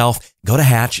and yourself, go to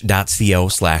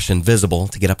hatch.co/invisible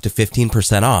to get up to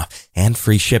 15% off and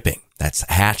free shipping. That's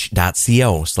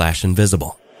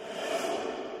hatch.co/invisible.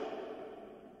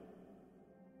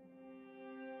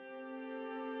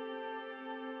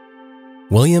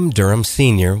 William Durham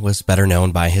Sr. was better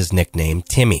known by his nickname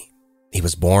Timmy. He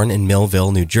was born in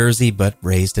Millville, New Jersey, but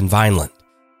raised in Vineland.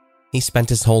 He spent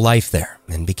his whole life there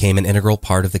and became an integral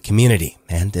part of the community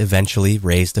and eventually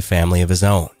raised a family of his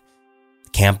own.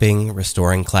 Camping,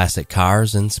 restoring classic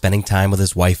cars, and spending time with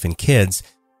his wife and kids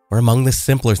were among the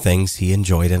simpler things he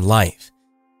enjoyed in life.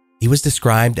 He was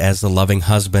described as a loving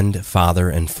husband, father,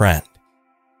 and friend.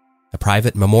 A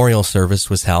private memorial service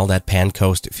was held at Pan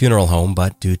Coast Funeral Home,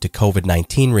 but due to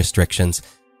COVID-19 restrictions,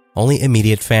 only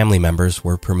immediate family members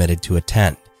were permitted to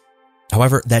attend.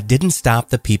 However, that didn't stop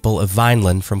the people of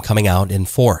Vineland from coming out in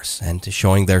force and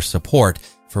showing their support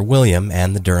for William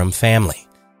and the Durham family.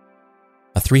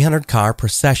 A 300-car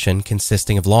procession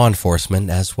consisting of law enforcement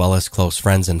as well as close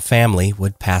friends and family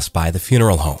would pass by the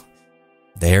funeral home.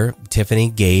 There, Tiffany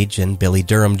Gage and Billy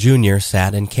Durham Jr.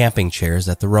 sat in camping chairs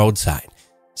at the roadside,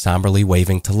 somberly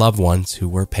waving to loved ones who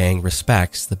were paying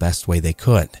respects the best way they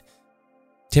could.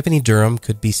 Tiffany Durham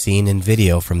could be seen in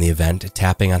video from the event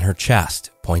tapping on her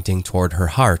chest, pointing toward her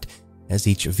heart as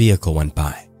each vehicle went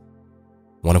by.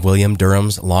 One of William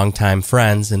Durham's longtime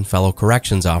friends and fellow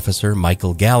corrections officer,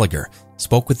 Michael Gallagher,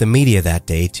 spoke with the media that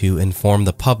day to inform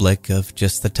the public of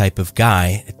just the type of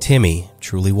guy Timmy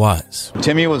truly was.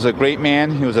 Timmy was a great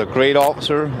man. He was a great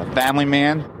officer, a family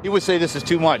man. He would say, "This is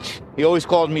too much." He always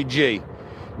called me G.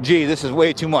 G, this is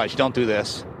way too much. Don't do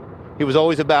this. He was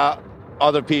always about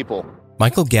other people.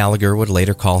 Michael Gallagher would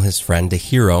later call his friend a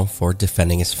hero for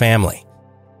defending his family.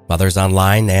 Others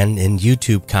online and in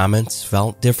YouTube comments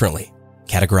felt differently,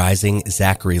 categorizing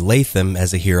Zachary Latham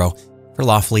as a hero for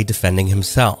lawfully defending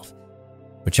himself.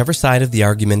 Whichever side of the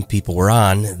argument people were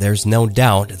on, there's no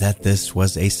doubt that this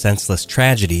was a senseless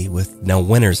tragedy with no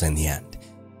winners in the end.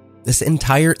 This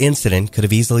entire incident could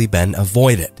have easily been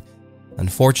avoided.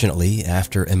 Unfortunately,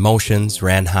 after emotions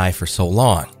ran high for so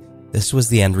long, this was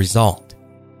the end result.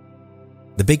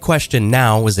 The big question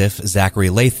now was if Zachary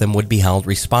Latham would be held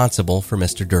responsible for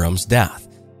Mr. Durham's death.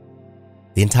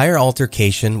 The entire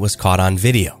altercation was caught on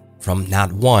video from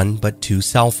not one but two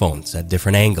cell phones at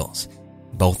different angles,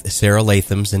 both Sarah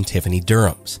Latham's and Tiffany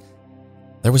Durham's.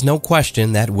 There was no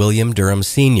question that William Durham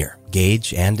Sr.,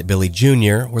 Gage, and Billy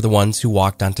Jr. were the ones who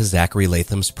walked onto Zachary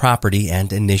Latham's property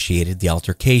and initiated the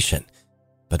altercation.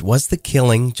 But was the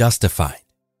killing justified?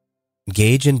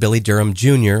 Gage and Billy Durham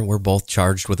Jr. were both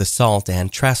charged with assault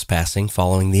and trespassing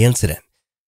following the incident.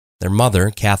 Their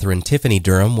mother, Catherine Tiffany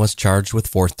Durham, was charged with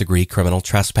fourth-degree criminal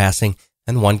trespassing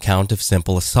and one count of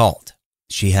simple assault.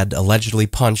 She had allegedly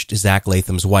punched Zach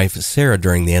Latham's wife, Sarah,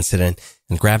 during the incident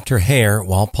and grabbed her hair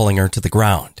while pulling her to the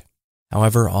ground.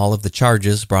 However, all of the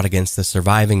charges brought against the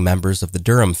surviving members of the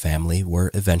Durham family were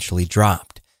eventually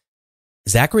dropped.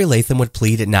 Zachary Latham would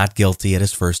plead not guilty at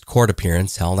his first court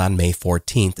appearance held on May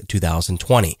 14,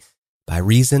 2020, by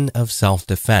reason of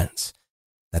self-defense.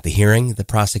 At the hearing, the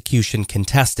prosecution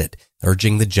contested,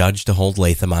 urging the judge to hold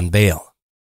Latham on bail.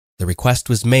 The request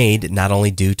was made not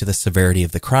only due to the severity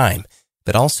of the crime,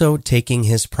 but also taking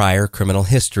his prior criminal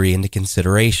history into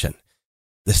consideration.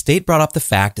 The state brought up the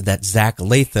fact that Zach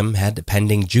Latham had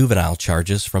pending juvenile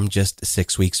charges from just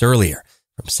 6 weeks earlier,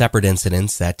 from separate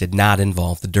incidents that did not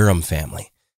involve the Durham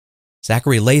family.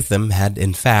 Zachary Latham had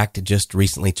in fact just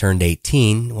recently turned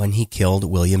 18 when he killed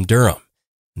William Durham.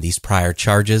 These prior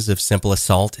charges of simple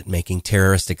assault, making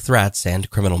terroristic threats, and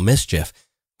criminal mischief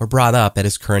were brought up at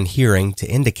his current hearing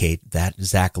to indicate that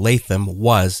Zach Latham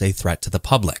was a threat to the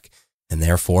public, and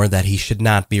therefore that he should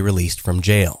not be released from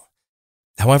jail.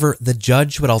 However, the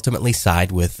judge would ultimately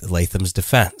side with Latham's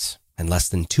defense, and less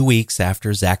than 2 weeks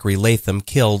after Zachary Latham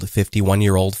killed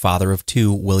 51-year-old father of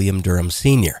two William Durham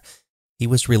Sr., he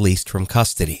was released from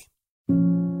custody.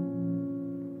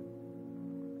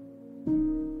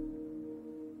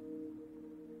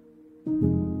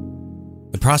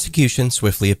 The prosecution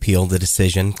swiftly appealed the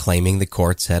decision, claiming the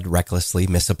courts had recklessly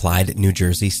misapplied New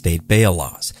Jersey state bail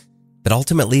laws, but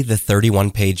ultimately the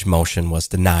 31-page motion was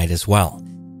denied as well.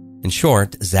 In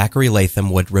short, Zachary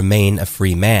Latham would remain a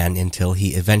free man until he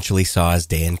eventually saw his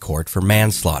day in court for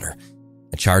manslaughter,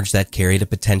 a charge that carried a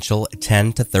potential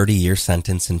 10 to 30-year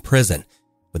sentence in prison,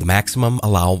 with a maximum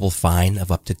allowable fine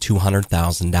of up to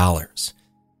 $200,000.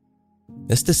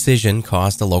 This decision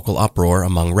caused a local uproar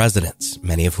among residents,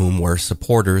 many of whom were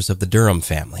supporters of the Durham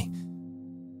family.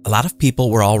 A lot of people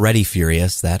were already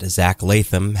furious that Zach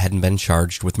Latham hadn't been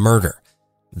charged with murder.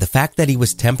 The fact that he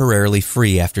was temporarily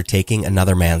free after taking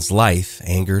another man's life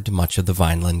angered much of the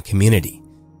Vineland community.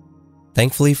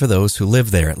 Thankfully for those who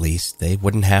live there at least, they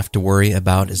wouldn't have to worry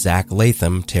about Zach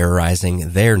Latham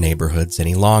terrorizing their neighborhoods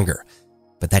any longer.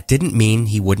 But that didn't mean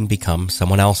he wouldn't become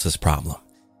someone else's problem.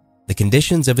 The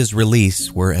conditions of his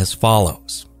release were as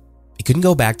follows. He couldn't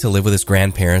go back to live with his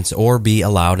grandparents or be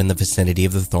allowed in the vicinity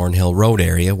of the Thornhill Road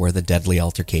area where the deadly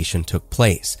altercation took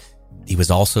place. He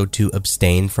was also to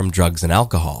abstain from drugs and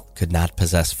alcohol, could not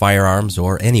possess firearms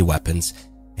or any weapons,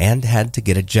 and had to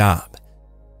get a job.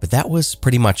 But that was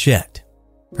pretty much it.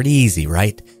 Pretty easy,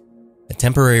 right? A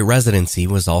temporary residency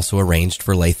was also arranged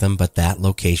for Latham, but that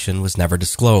location was never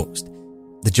disclosed.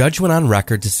 The judge went on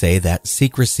record to say that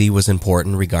secrecy was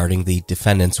important regarding the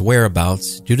defendant's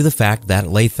whereabouts due to the fact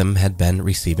that Latham had been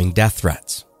receiving death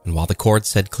threats. And while the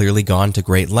courts had clearly gone to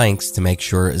great lengths to make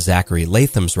sure Zachary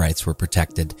Latham's rights were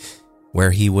protected,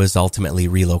 where he was ultimately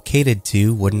relocated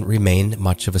to wouldn't remain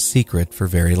much of a secret for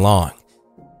very long.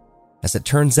 As it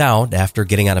turns out, after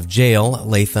getting out of jail,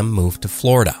 Latham moved to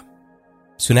Florida.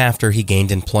 Soon after, he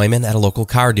gained employment at a local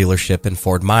car dealership in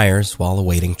Fort Myers while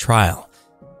awaiting trial.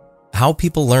 How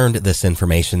people learned this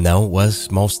information, though, was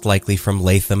most likely from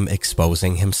Latham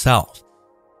exposing himself.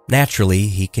 Naturally,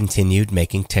 he continued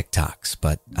making TikToks,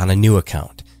 but on a new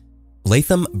account.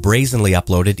 Latham brazenly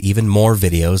uploaded even more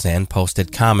videos and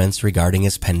posted comments regarding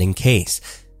his pending case,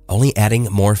 only adding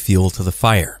more fuel to the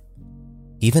fire.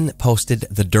 Even posted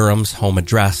the Durham's home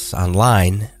address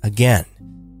online again.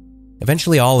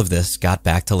 Eventually, all of this got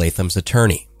back to Latham's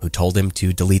attorney, who told him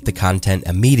to delete the content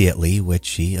immediately,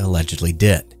 which he allegedly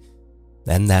did.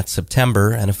 Then that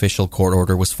September, an official court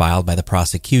order was filed by the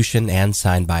prosecution and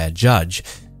signed by a judge,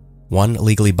 one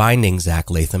legally binding Zach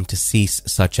Latham to cease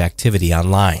such activity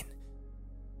online.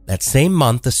 That same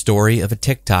month, the story of a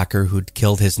TikToker who'd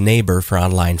killed his neighbor for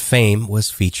online fame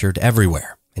was featured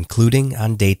everywhere, including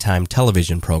on daytime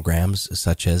television programs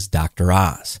such as Dr.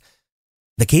 Oz.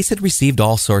 The case had received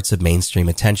all sorts of mainstream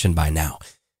attention by now.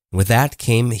 With that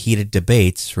came heated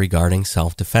debates regarding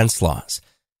self-defense laws.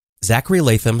 Zachary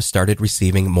Latham started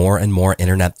receiving more and more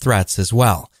internet threats as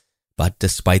well. But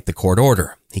despite the court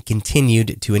order, he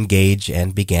continued to engage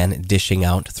and began dishing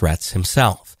out threats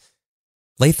himself.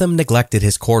 Latham neglected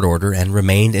his court order and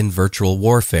remained in virtual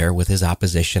warfare with his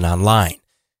opposition online,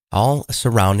 all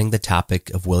surrounding the topic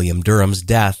of William Durham's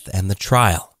death and the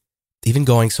trial, even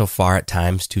going so far at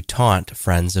times to taunt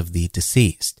friends of the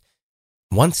deceased.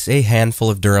 Once a handful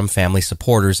of Durham family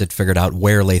supporters had figured out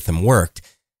where Latham worked,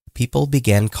 people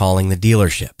began calling the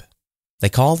dealership. They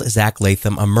called Zach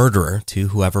Latham a murderer to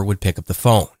whoever would pick up the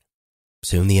phone.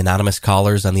 Soon the anonymous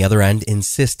callers on the other end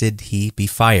insisted he be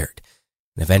fired,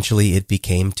 and eventually it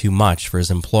became too much for his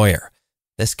employer.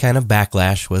 This kind of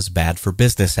backlash was bad for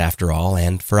business after all,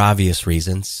 and for obvious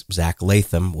reasons, Zach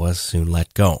Latham was soon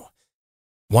let go.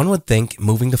 One would think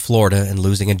moving to Florida and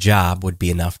losing a job would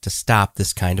be enough to stop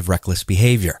this kind of reckless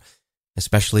behavior,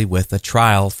 especially with a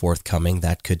trial forthcoming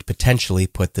that could potentially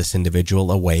put this individual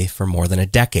away for more than a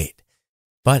decade.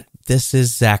 But this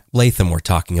is Zach Latham we're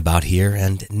talking about here,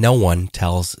 and no one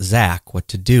tells Zach what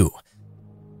to do.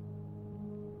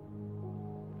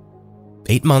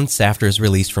 8 months after his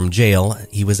release from jail,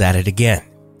 he was at it again.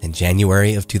 In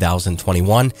January of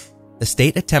 2021, the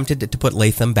state attempted to put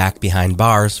Latham back behind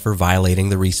bars for violating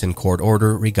the recent court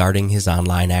order regarding his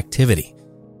online activity.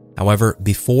 However,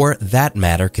 before that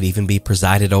matter could even be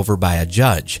presided over by a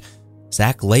judge,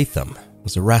 Zach Latham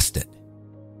was arrested.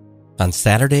 On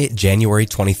Saturday, January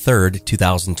 23,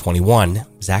 2021,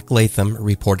 Zach Latham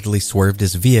reportedly swerved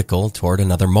his vehicle toward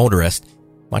another motorist,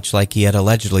 much like he had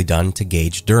allegedly done to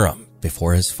Gage Durham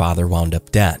before his father wound up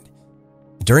dead.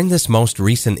 During this most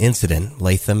recent incident,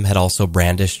 Latham had also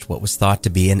brandished what was thought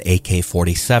to be an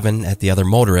AK-47 at the other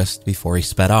motorist before he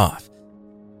sped off.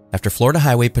 After Florida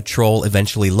Highway Patrol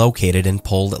eventually located and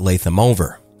pulled Latham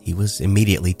over, he was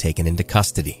immediately taken into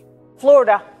custody.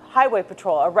 Florida Highway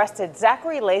Patrol arrested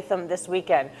Zachary Latham this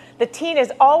weekend. The teen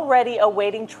is already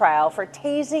awaiting trial for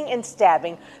tasing and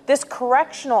stabbing this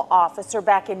correctional officer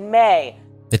back in May.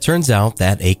 It turns out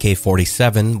that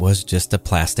AK-47 was just a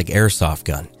plastic airsoft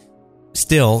gun.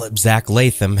 Still, Zach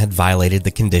Latham had violated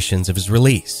the conditions of his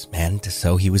release, and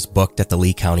so he was booked at the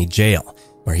Lee County Jail,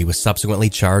 where he was subsequently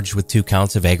charged with 2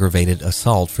 counts of aggravated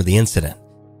assault for the incident.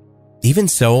 Even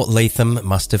so, Latham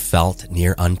must have felt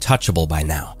near untouchable by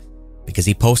now, because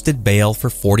he posted bail for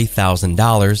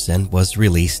 $40,000 and was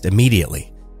released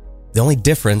immediately. The only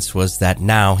difference was that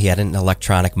now he had an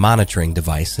electronic monitoring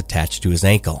device attached to his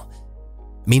ankle.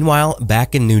 Meanwhile,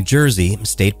 back in New Jersey,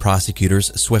 state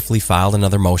prosecutors swiftly filed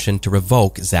another motion to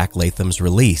revoke Zach Latham's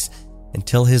release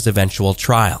until his eventual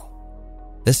trial.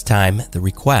 This time, the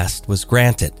request was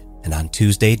granted, and on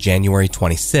Tuesday, January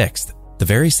 26th, the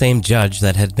very same judge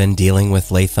that had been dealing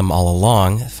with Latham all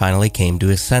along finally came to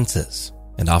his senses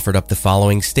and offered up the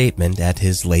following statement at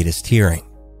his latest hearing.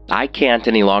 I can't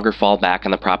any longer fall back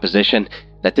on the proposition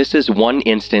that this is one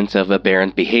instance of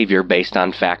aberrant behavior based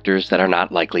on factors that are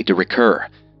not likely to recur.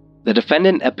 The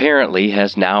defendant apparently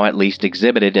has now at least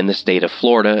exhibited in the state of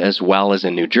Florida as well as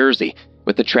in New Jersey,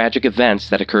 with the tragic events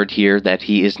that occurred here, that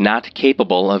he is not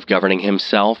capable of governing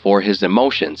himself or his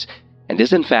emotions, and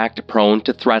is in fact prone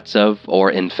to threats of, or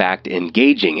in fact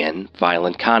engaging in,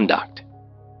 violent conduct.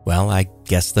 Well, I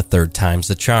guess the third time's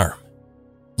the charm.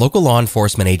 Local law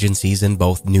enforcement agencies in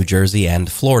both New Jersey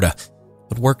and Florida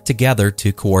would work together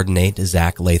to coordinate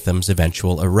Zach Latham's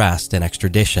eventual arrest and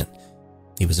extradition.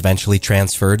 He was eventually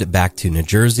transferred back to New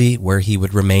Jersey, where he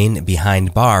would remain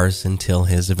behind bars until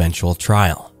his eventual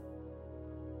trial.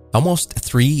 Almost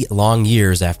 3 long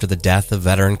years after the death of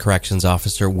veteran corrections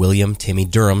officer William Timmy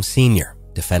Durham Sr.,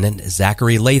 defendant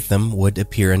Zachary Latham would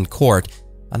appear in court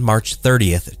on March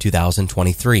 30th,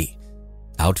 2023.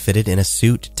 Outfitted in a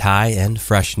suit, tie, and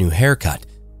fresh new haircut,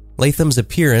 Latham's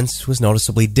appearance was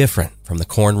noticeably different from the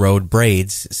cornrowed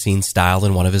braids seen styled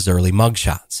in one of his early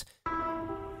mugshots.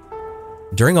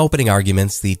 During opening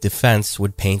arguments, the defense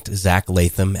would paint Zach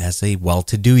Latham as a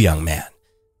well-to-do young man,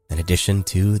 in addition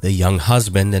to the young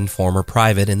husband and former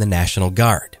private in the National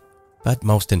Guard. But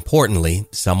most importantly,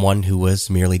 someone who was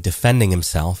merely defending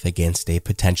himself against a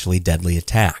potentially deadly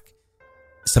attack.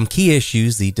 Some key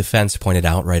issues the defense pointed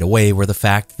out right away were the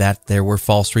fact that there were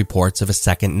false reports of a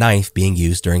second knife being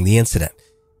used during the incident,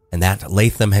 and that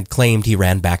Latham had claimed he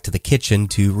ran back to the kitchen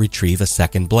to retrieve a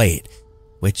second blade,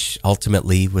 which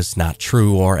ultimately was not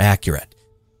true or accurate.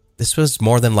 This was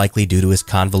more than likely due to his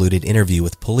convoluted interview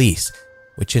with police,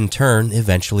 which in turn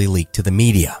eventually leaked to the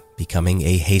media, becoming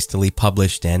a hastily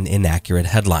published and inaccurate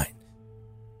headline.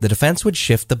 The defense would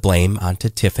shift the blame onto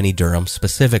Tiffany Durham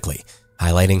specifically,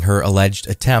 highlighting her alleged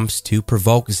attempts to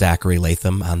provoke Zachary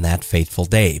Latham on that fateful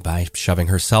day by shoving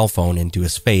her cell phone into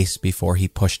his face before he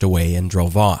pushed away and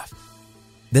drove off.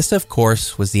 This, of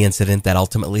course, was the incident that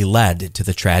ultimately led to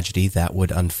the tragedy that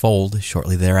would unfold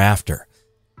shortly thereafter.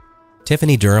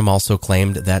 Tiffany Durham also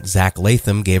claimed that Zach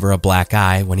Latham gave her a black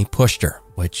eye when he pushed her,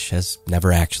 which has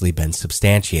never actually been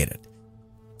substantiated.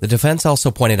 The defense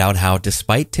also pointed out how,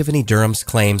 despite Tiffany Durham's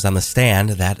claims on the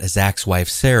stand that Zach's wife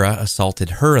Sarah assaulted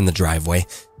her in the driveway,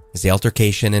 as the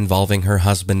altercation involving her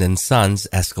husband and sons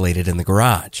escalated in the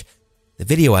garage, the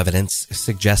video evidence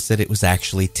suggested it was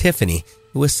actually Tiffany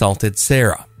who assaulted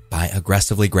Sarah by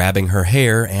aggressively grabbing her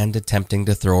hair and attempting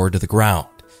to throw her to the ground.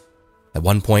 At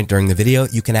one point during the video,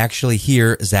 you can actually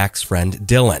hear Zach's friend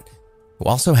Dylan, who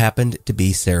also happened to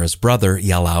be Sarah's brother,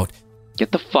 yell out,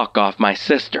 "Get the fuck off my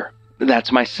sister.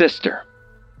 That's my sister."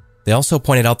 They also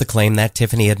pointed out the claim that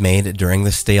Tiffany had made during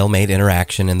the stalemate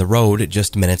interaction in the road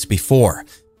just minutes before,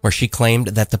 where she claimed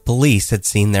that the police had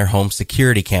seen their home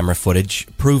security camera footage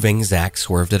proving Zach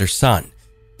swerved at her son,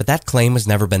 but that claim has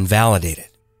never been validated.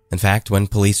 In fact, when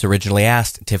police originally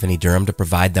asked Tiffany Durham to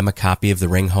provide them a copy of the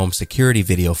Ring home security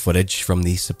video footage from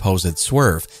the supposed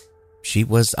swerve, she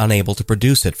was unable to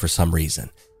produce it for some reason.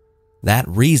 That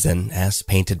reason, as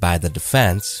painted by the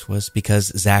defense, was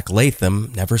because Zach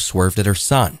Latham never swerved at her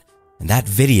son, and that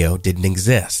video didn't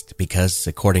exist because,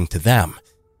 according to them,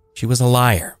 she was a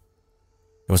liar.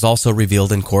 It was also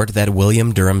revealed in court that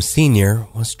William Durham Sr.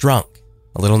 was drunk,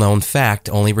 a little-known fact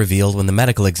only revealed when the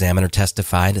medical examiner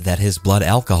testified that his blood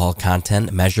alcohol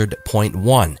content measured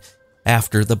 0.1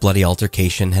 after the bloody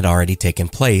altercation had already taken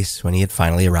place when he had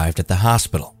finally arrived at the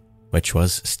hospital, which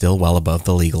was still well above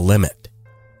the legal limit.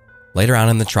 Later on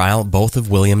in the trial, both of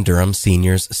William Durham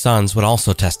Sr.'s sons would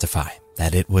also testify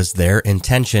that it was their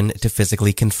intention to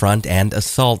physically confront and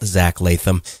assault Zach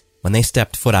Latham when they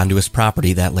stepped foot onto his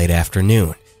property that late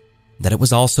afternoon, that it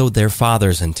was also their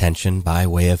father's intention by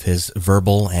way of his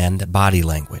verbal and body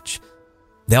language.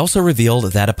 They also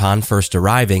revealed that upon first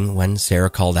arriving, when Sarah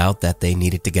called out that they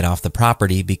needed to get off the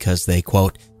property because they,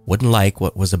 quote, wouldn't like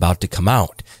what was about to come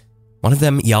out, one of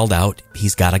them yelled out,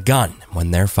 "He's got a gun,"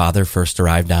 when their father first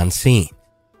arrived on scene.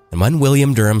 And when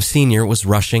William Durham Sr. was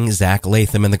rushing Zach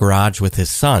Latham in the garage with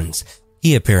his sons,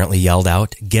 he apparently yelled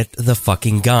out, "Get the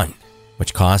fucking gun,"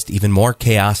 which caused even more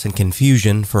chaos and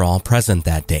confusion for all present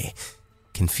that day.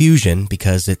 Confusion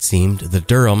because it seemed the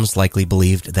Durhams likely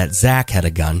believed that Zach had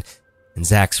a gun, and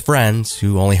Zach's friends,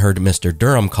 who only heard Mr.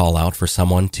 Durham call out for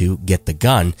someone to get the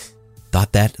gun,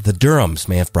 thought that the Durhams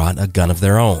may have brought a gun of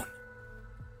their own.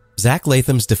 Zach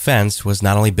Latham's defense was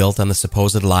not only built on the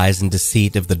supposed lies and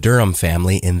deceit of the Durham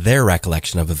family in their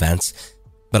recollection of events,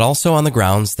 but also on the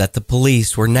grounds that the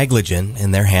police were negligent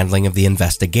in their handling of the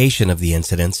investigation of the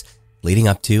incidents leading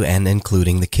up to and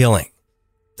including the killing.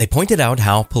 They pointed out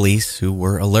how police, who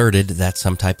were alerted that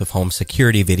some type of home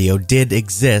security video did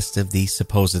exist of the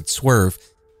supposed swerve,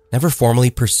 never formally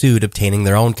pursued obtaining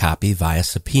their own copy via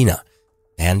subpoena,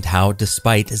 and how,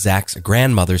 despite Zach's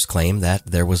grandmother's claim that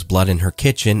there was blood in her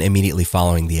kitchen immediately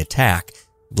following the attack,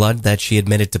 blood that she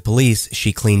admitted to police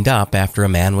she cleaned up after a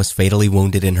man was fatally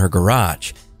wounded in her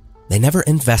garage, they never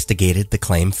investigated the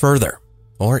claim further,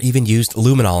 or even used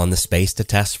luminol in the space to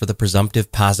test for the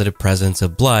presumptive positive presence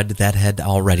of blood that had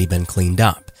already been cleaned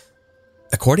up.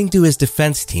 According to his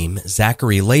defense team,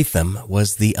 Zachary Latham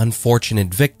was the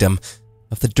unfortunate victim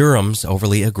of the Durhams'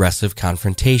 overly aggressive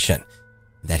confrontation,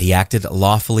 that he acted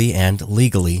lawfully and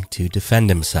legally to defend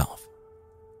himself.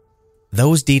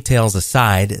 Those details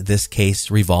aside, this case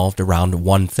revolved around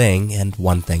one thing and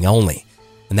one thing only,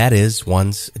 and that is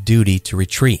one's duty to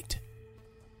retreat.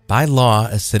 By law,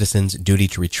 a citizen's duty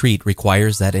to retreat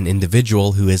requires that an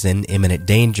individual who is in imminent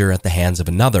danger at the hands of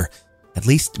another at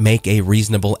least make a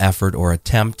reasonable effort or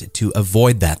attempt to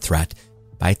avoid that threat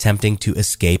by attempting to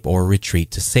escape or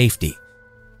retreat to safety.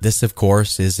 This, of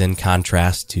course, is in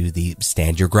contrast to the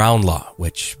Stand Your Ground law,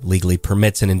 which legally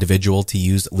permits an individual to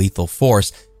use lethal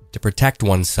force to protect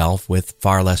oneself with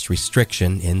far less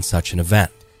restriction in such an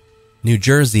event. New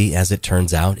Jersey, as it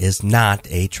turns out, is not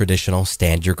a traditional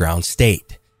stand-your-ground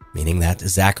state, meaning that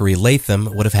Zachary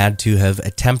Latham would have had to have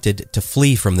attempted to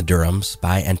flee from the Durhams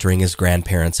by entering his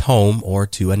grandparents' home or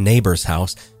to a neighbor's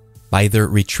house, by either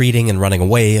retreating and running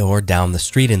away or down the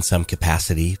street in some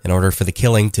capacity in order for the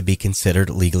killing to be considered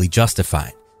legally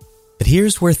justified. But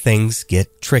here's where things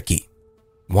get tricky.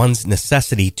 One's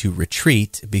necessity to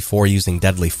retreat before using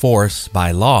deadly force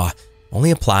by law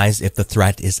only applies if the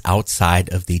threat is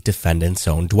outside of the defendant's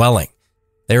own dwelling.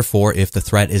 Therefore, if the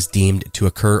threat is deemed to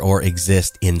occur or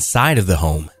exist inside of the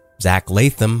home, Zach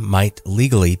Latham might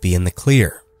legally be in the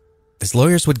clear. His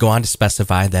lawyers would go on to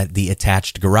specify that the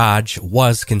attached garage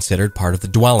was considered part of the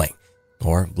dwelling,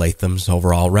 or Latham's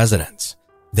overall residence.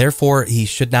 Therefore, he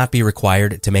should not be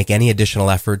required to make any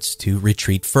additional efforts to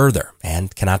retreat further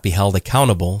and cannot be held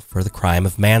accountable for the crime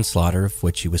of manslaughter of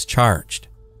which he was charged.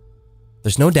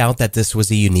 There's no doubt that this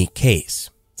was a unique case.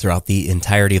 Throughout the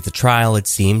entirety of the trial, it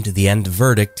seemed the end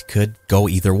verdict could go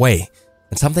either way.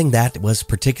 And something that was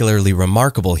particularly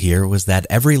remarkable here was that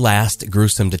every last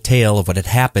gruesome detail of what had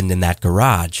happened in that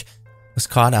garage was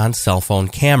caught on cell phone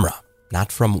camera, not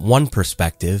from one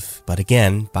perspective, but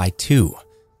again by two.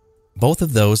 Both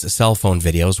of those cell phone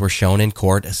videos were shown in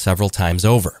court several times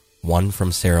over, one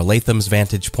from Sarah Latham's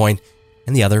vantage point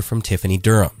and the other from Tiffany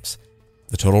Durham's.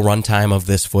 The total runtime of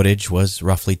this footage was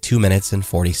roughly 2 minutes and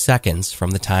 40 seconds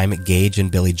from the time Gage and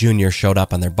Billy Jr. showed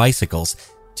up on their bicycles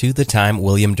to the time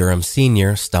William Durham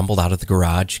Sr. stumbled out of the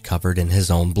garage covered in his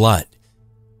own blood.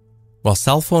 While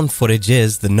cell phone footage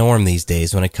is the norm these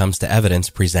days when it comes to evidence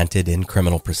presented in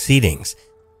criminal proceedings,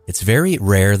 it's very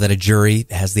rare that a jury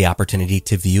has the opportunity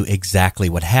to view exactly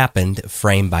what happened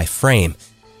frame by frame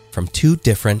from two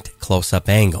different close-up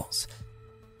angles.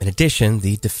 In addition,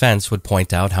 the defense would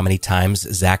point out how many times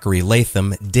Zachary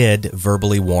Latham did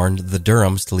verbally warn the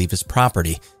Durhams to leave his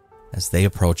property as they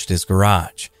approached his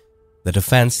garage. The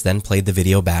defense then played the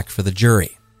video back for the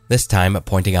jury, this time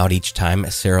pointing out each time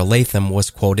Sarah Latham was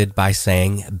quoted by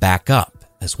saying, "back up,"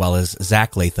 as well as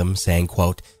Zach Latham saying,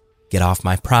 quote, "get off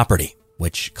my property,"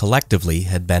 which collectively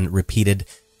had been repeated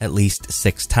at least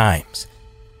 6 times.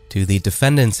 To the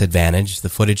defendant's advantage, the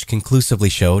footage conclusively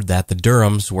showed that the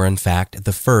Durhams were in fact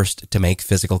the first to make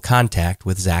physical contact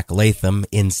with Zach Latham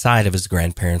inside of his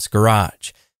grandparents'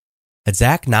 garage. Had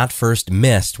Zach not first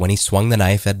missed when he swung the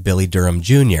knife at Billy Durham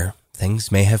Jr.,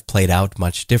 things may have played out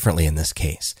much differently in this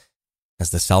case. As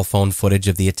the cell phone footage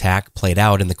of the attack played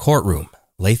out in the courtroom,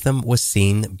 Latham was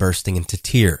seen bursting into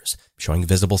tears, showing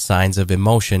visible signs of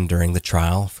emotion during the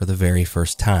trial for the very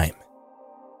first time.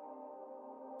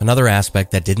 Another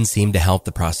aspect that didn't seem to help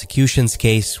the prosecution's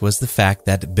case was the fact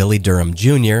that Billy Durham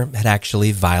Jr. had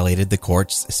actually violated the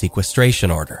court's sequestration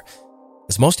order.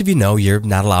 As most of you know, you're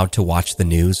not allowed to watch the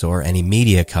news or any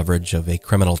media coverage of a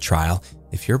criminal trial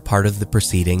if you're part of the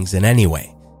proceedings in any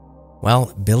way.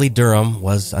 Well, Billy Durham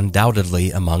was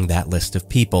undoubtedly among that list of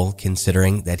people,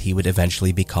 considering that he would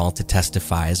eventually be called to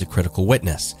testify as a critical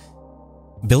witness.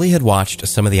 Billy had watched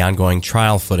some of the ongoing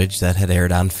trial footage that had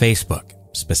aired on Facebook,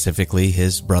 specifically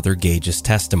his brother Gage's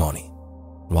testimony.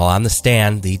 While on the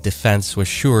stand, the defense was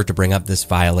sure to bring up this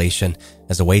violation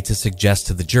as a way to suggest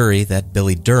to the jury that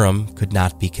Billy Durham could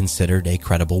not be considered a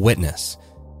credible witness.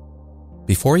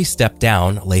 Before he stepped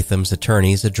down, Latham's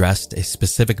attorneys addressed a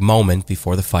specific moment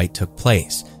before the fight took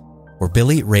place, where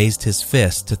Billy raised his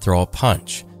fist to throw a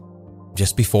punch.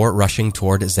 Just before rushing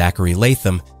toward Zachary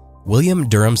Latham, William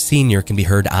Durham Sr. can be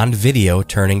heard on video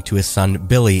turning to his son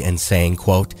Billy and saying,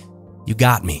 quote, "You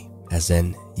got me," as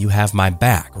in, "you have my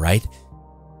back, right?"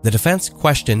 The defense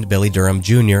questioned Billy Durham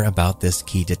Jr. about this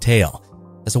key detail,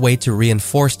 as a way to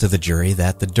reinforce to the jury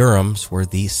that the Durhams were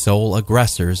the sole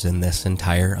aggressors in this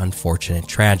entire unfortunate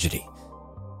tragedy.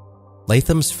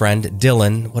 Latham's friend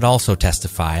Dylan would also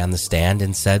testify on the stand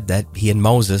and said that he and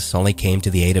Moses only came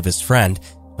to the aid of his friend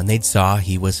when they saw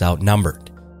he was outnumbered.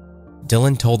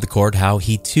 Dylan told the court how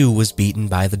he too was beaten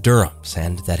by the Durhams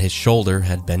and that his shoulder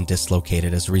had been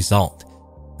dislocated as a result.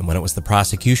 And when it was the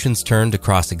prosecution's turn to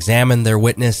cross-examine their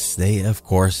witness, they of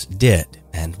course did,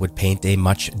 and would paint a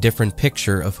much different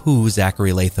picture of who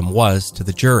Zachary Latham was to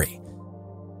the jury.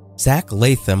 Zach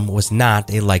Latham was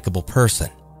not a likable person,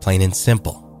 plain and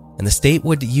simple, and the state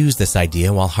would use this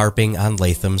idea while harping on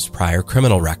Latham's prior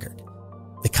criminal record.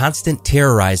 The constant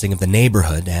terrorizing of the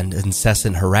neighborhood and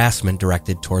incessant harassment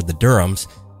directed toward the Durhams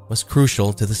was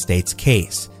crucial to the state's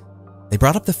case. They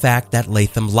brought up the fact that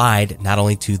Latham lied not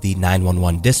only to the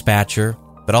 911 dispatcher,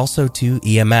 but also to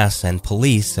EMS and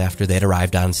police after they'd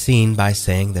arrived on scene by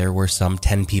saying there were some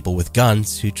 10 people with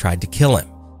guns who tried to kill him.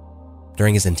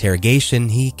 During his interrogation,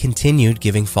 he continued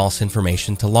giving false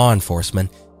information to law enforcement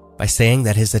by saying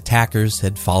that his attackers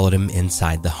had followed him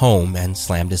inside the home and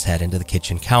slammed his head into the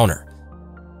kitchen counter.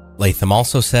 Latham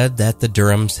also said that the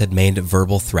Durhams had made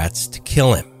verbal threats to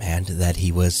kill him and that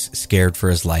he was scared for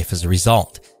his life as a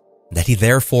result, and that he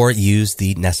therefore used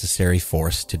the necessary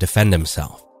force to defend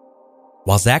himself.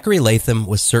 While Zachary Latham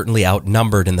was certainly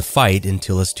outnumbered in the fight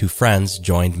until his two friends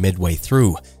joined midway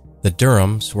through, the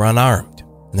Durhams were unarmed,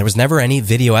 and there was never any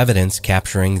video evidence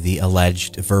capturing the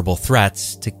alleged verbal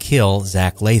threats to kill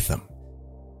Zach Latham.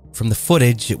 From the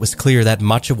footage, it was clear that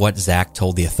much of what Zach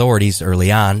told the authorities early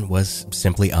on was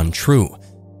simply untrue.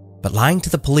 But lying to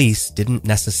the police didn't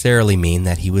necessarily mean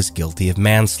that he was guilty of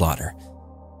manslaughter.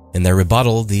 In their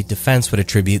rebuttal, the defense would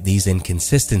attribute these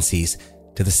inconsistencies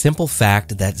to the simple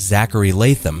fact that Zachary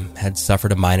Latham had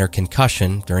suffered a minor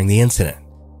concussion during the incident.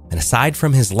 And aside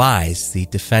from his lies, the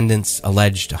defendant's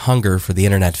alleged hunger for the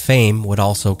internet fame would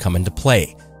also come into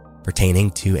play, pertaining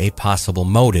to a possible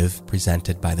motive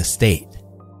presented by the state.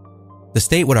 The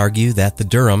state would argue that the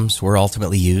Durhams were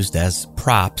ultimately used as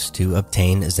props to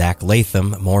obtain Zach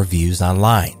Latham more views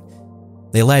online.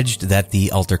 They alleged that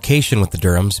the altercation with the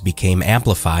Durhams became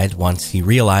amplified once he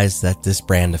realized that this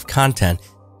brand of content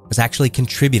was actually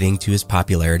contributing to his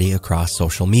popularity across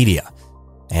social media.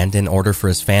 And in order for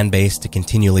his fan base to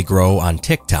continually grow on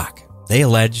TikTok, they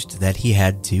alleged that he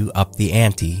had to up the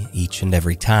ante each and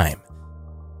every time.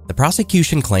 The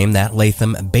prosecution claimed that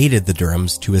Latham baited the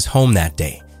Durhams to his home that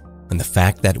day, and the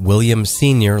fact that William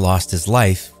Sr. lost his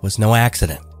life was no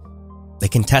accident. They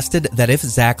contested that if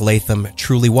Zach Latham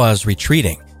truly was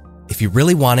retreating, if he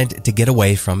really wanted to get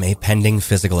away from a pending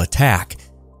physical attack,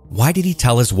 why did he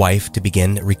tell his wife to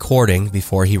begin recording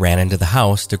before he ran into the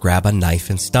house to grab a knife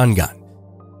and stun gun?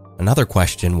 Another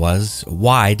question was,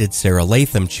 why did Sarah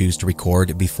Latham choose to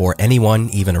record before anyone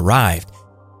even arrived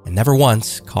and never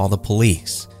once call the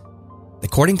police?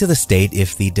 According to the state,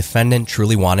 if the defendant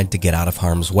truly wanted to get out of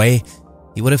harm's way,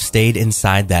 he would have stayed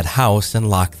inside that house and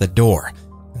locked the door,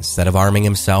 instead of arming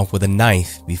himself with a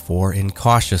knife before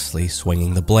incautiously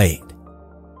swinging the blade.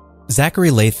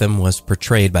 Zachary Latham was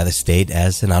portrayed by the state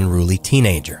as an unruly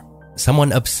teenager,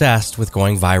 someone obsessed with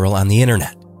going viral on the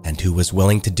internet, and who was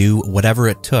willing to do whatever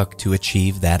it took to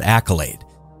achieve that accolade,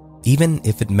 even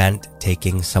if it meant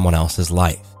taking someone else's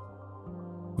life.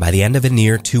 By the end of a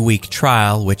near 2-week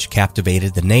trial which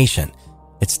captivated the nation,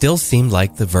 it still seemed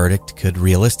like the verdict could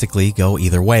realistically go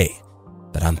either way.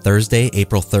 But on Thursday,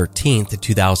 April 13th,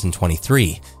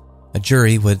 2023, a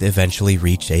jury would eventually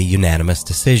reach a unanimous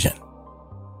decision.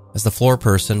 As the floor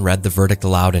person read the verdict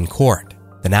aloud in court,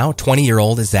 the now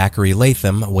 20-year-old Zachary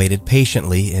Latham waited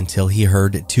patiently until he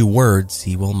heard 2 words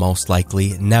he will most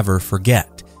likely never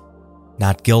forget: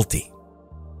 not guilty.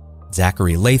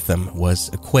 Zachary Latham was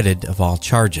acquitted of all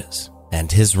charges,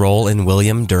 and his role in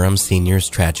William Durham Sr.'s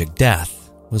tragic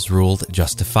death was ruled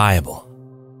justifiable.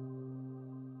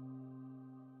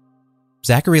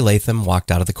 Zachary Latham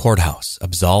walked out of the courthouse,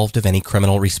 absolved of any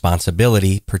criminal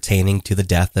responsibility pertaining to the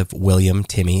death of William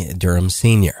Timmy Durham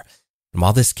Sr. And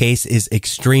while this case is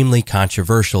extremely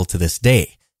controversial to this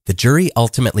day, the jury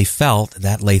ultimately felt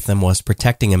that Latham was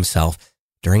protecting himself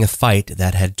during a fight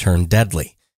that had turned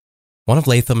deadly. One of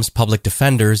Latham's public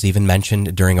defenders even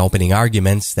mentioned during opening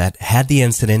arguments that had the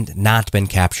incident not been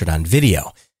captured on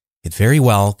video, it very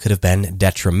well could have been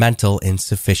detrimental in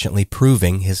sufficiently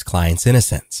proving his client's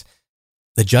innocence.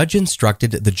 The judge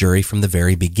instructed the jury from the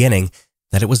very beginning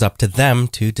that it was up to them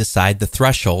to decide the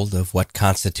threshold of what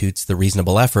constitutes the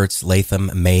reasonable efforts Latham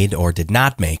made or did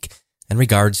not make in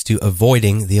regards to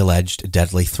avoiding the alleged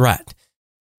deadly threat.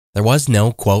 There was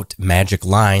no, quote, magic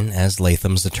line, as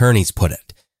Latham's attorneys put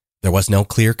it. There was no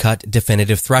clear-cut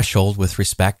definitive threshold with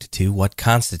respect to what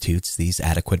constitutes these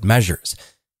adequate measures,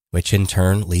 which in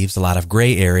turn leaves a lot of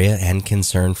gray area and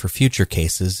concern for future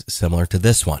cases similar to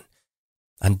this one.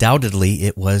 Undoubtedly,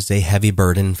 it was a heavy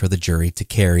burden for the jury to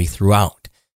carry throughout.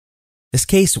 This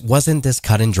case wasn't as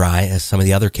cut and dry as some of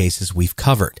the other cases we've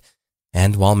covered,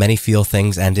 and while many feel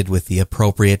things ended with the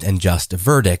appropriate and just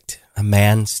verdict, a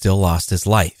man still lost his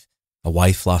life, a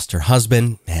wife lost her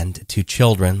husband, and 2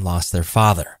 children lost their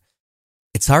father.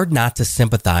 It's hard not to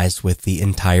sympathize with the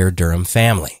entire Durham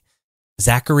family.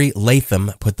 Zachary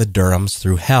Latham put the Durhams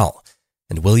through hell,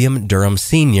 and William Durham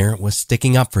Sr. was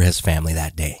sticking up for his family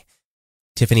that day.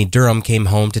 Tiffany Durham came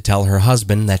home to tell her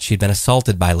husband that she'd been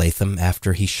assaulted by Latham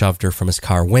after he shoved her from his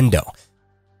car window.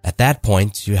 At that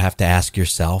point, you have to ask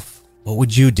yourself, what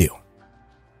would you do?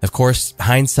 Of course,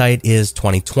 hindsight is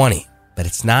 20/20, but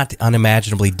it's not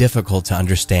unimaginably difficult to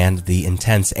understand the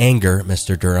intense anger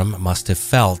Mr. Durham must have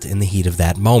felt in the heat of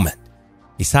that moment.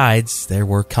 Besides, there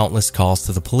were countless calls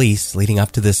to the police leading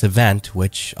up to this event,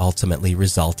 which ultimately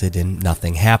resulted in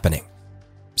nothing happening.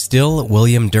 Still,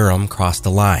 William Durham crossed a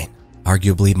line,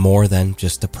 arguably more than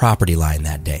just a property line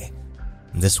that day.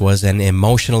 This was an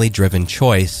emotionally driven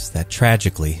choice that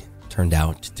tragically turned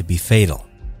out to be fatal.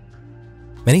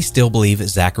 Many still believe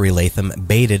Zachary Latham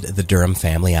baited the Durham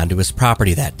family onto his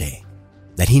property that day,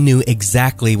 that he knew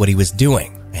exactly what he was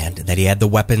doing, and that he had the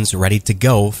weapons ready to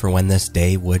go for when this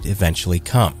day would eventually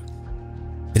come.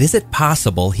 But is it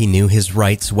possible he knew his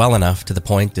rights well enough to the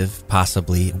point of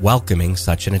possibly welcoming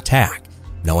such an attack,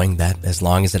 knowing that as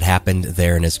long as it happened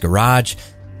there in his garage,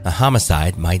 a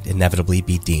homicide might inevitably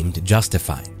be deemed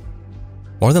justified?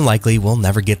 More than likely, we'll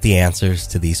never get the answers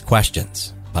to these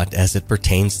questions, but as it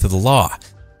pertains to the law,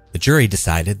 the jury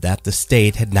decided that the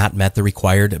state had not met the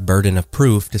required burden of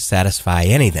proof to satisfy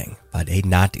anything but a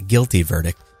not guilty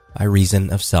verdict by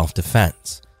reason of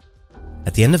self-defense.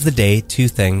 At the end of the day, two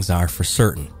things are for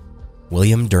certain.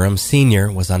 William Durham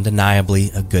Sr. was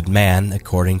undeniably a good man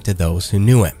according to those who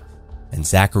knew him, and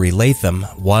Zachary Latham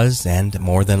was, and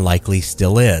more than likely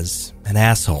still is, an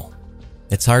asshole.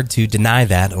 It's hard to deny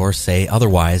that or say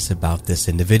otherwise about this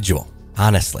individual,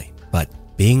 honestly, but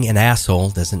being an asshole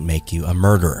doesn't make you a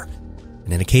murderer.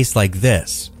 And in a case like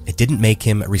this, it didn't make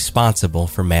him responsible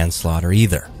for manslaughter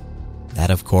either.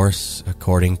 That, of course,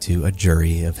 according to a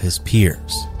jury of his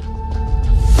peers.